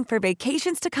be wearing for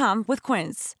vacations to come with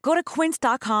Quince. Go to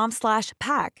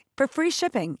quince.com/pack for free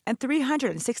shipping and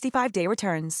 365-day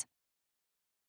returns.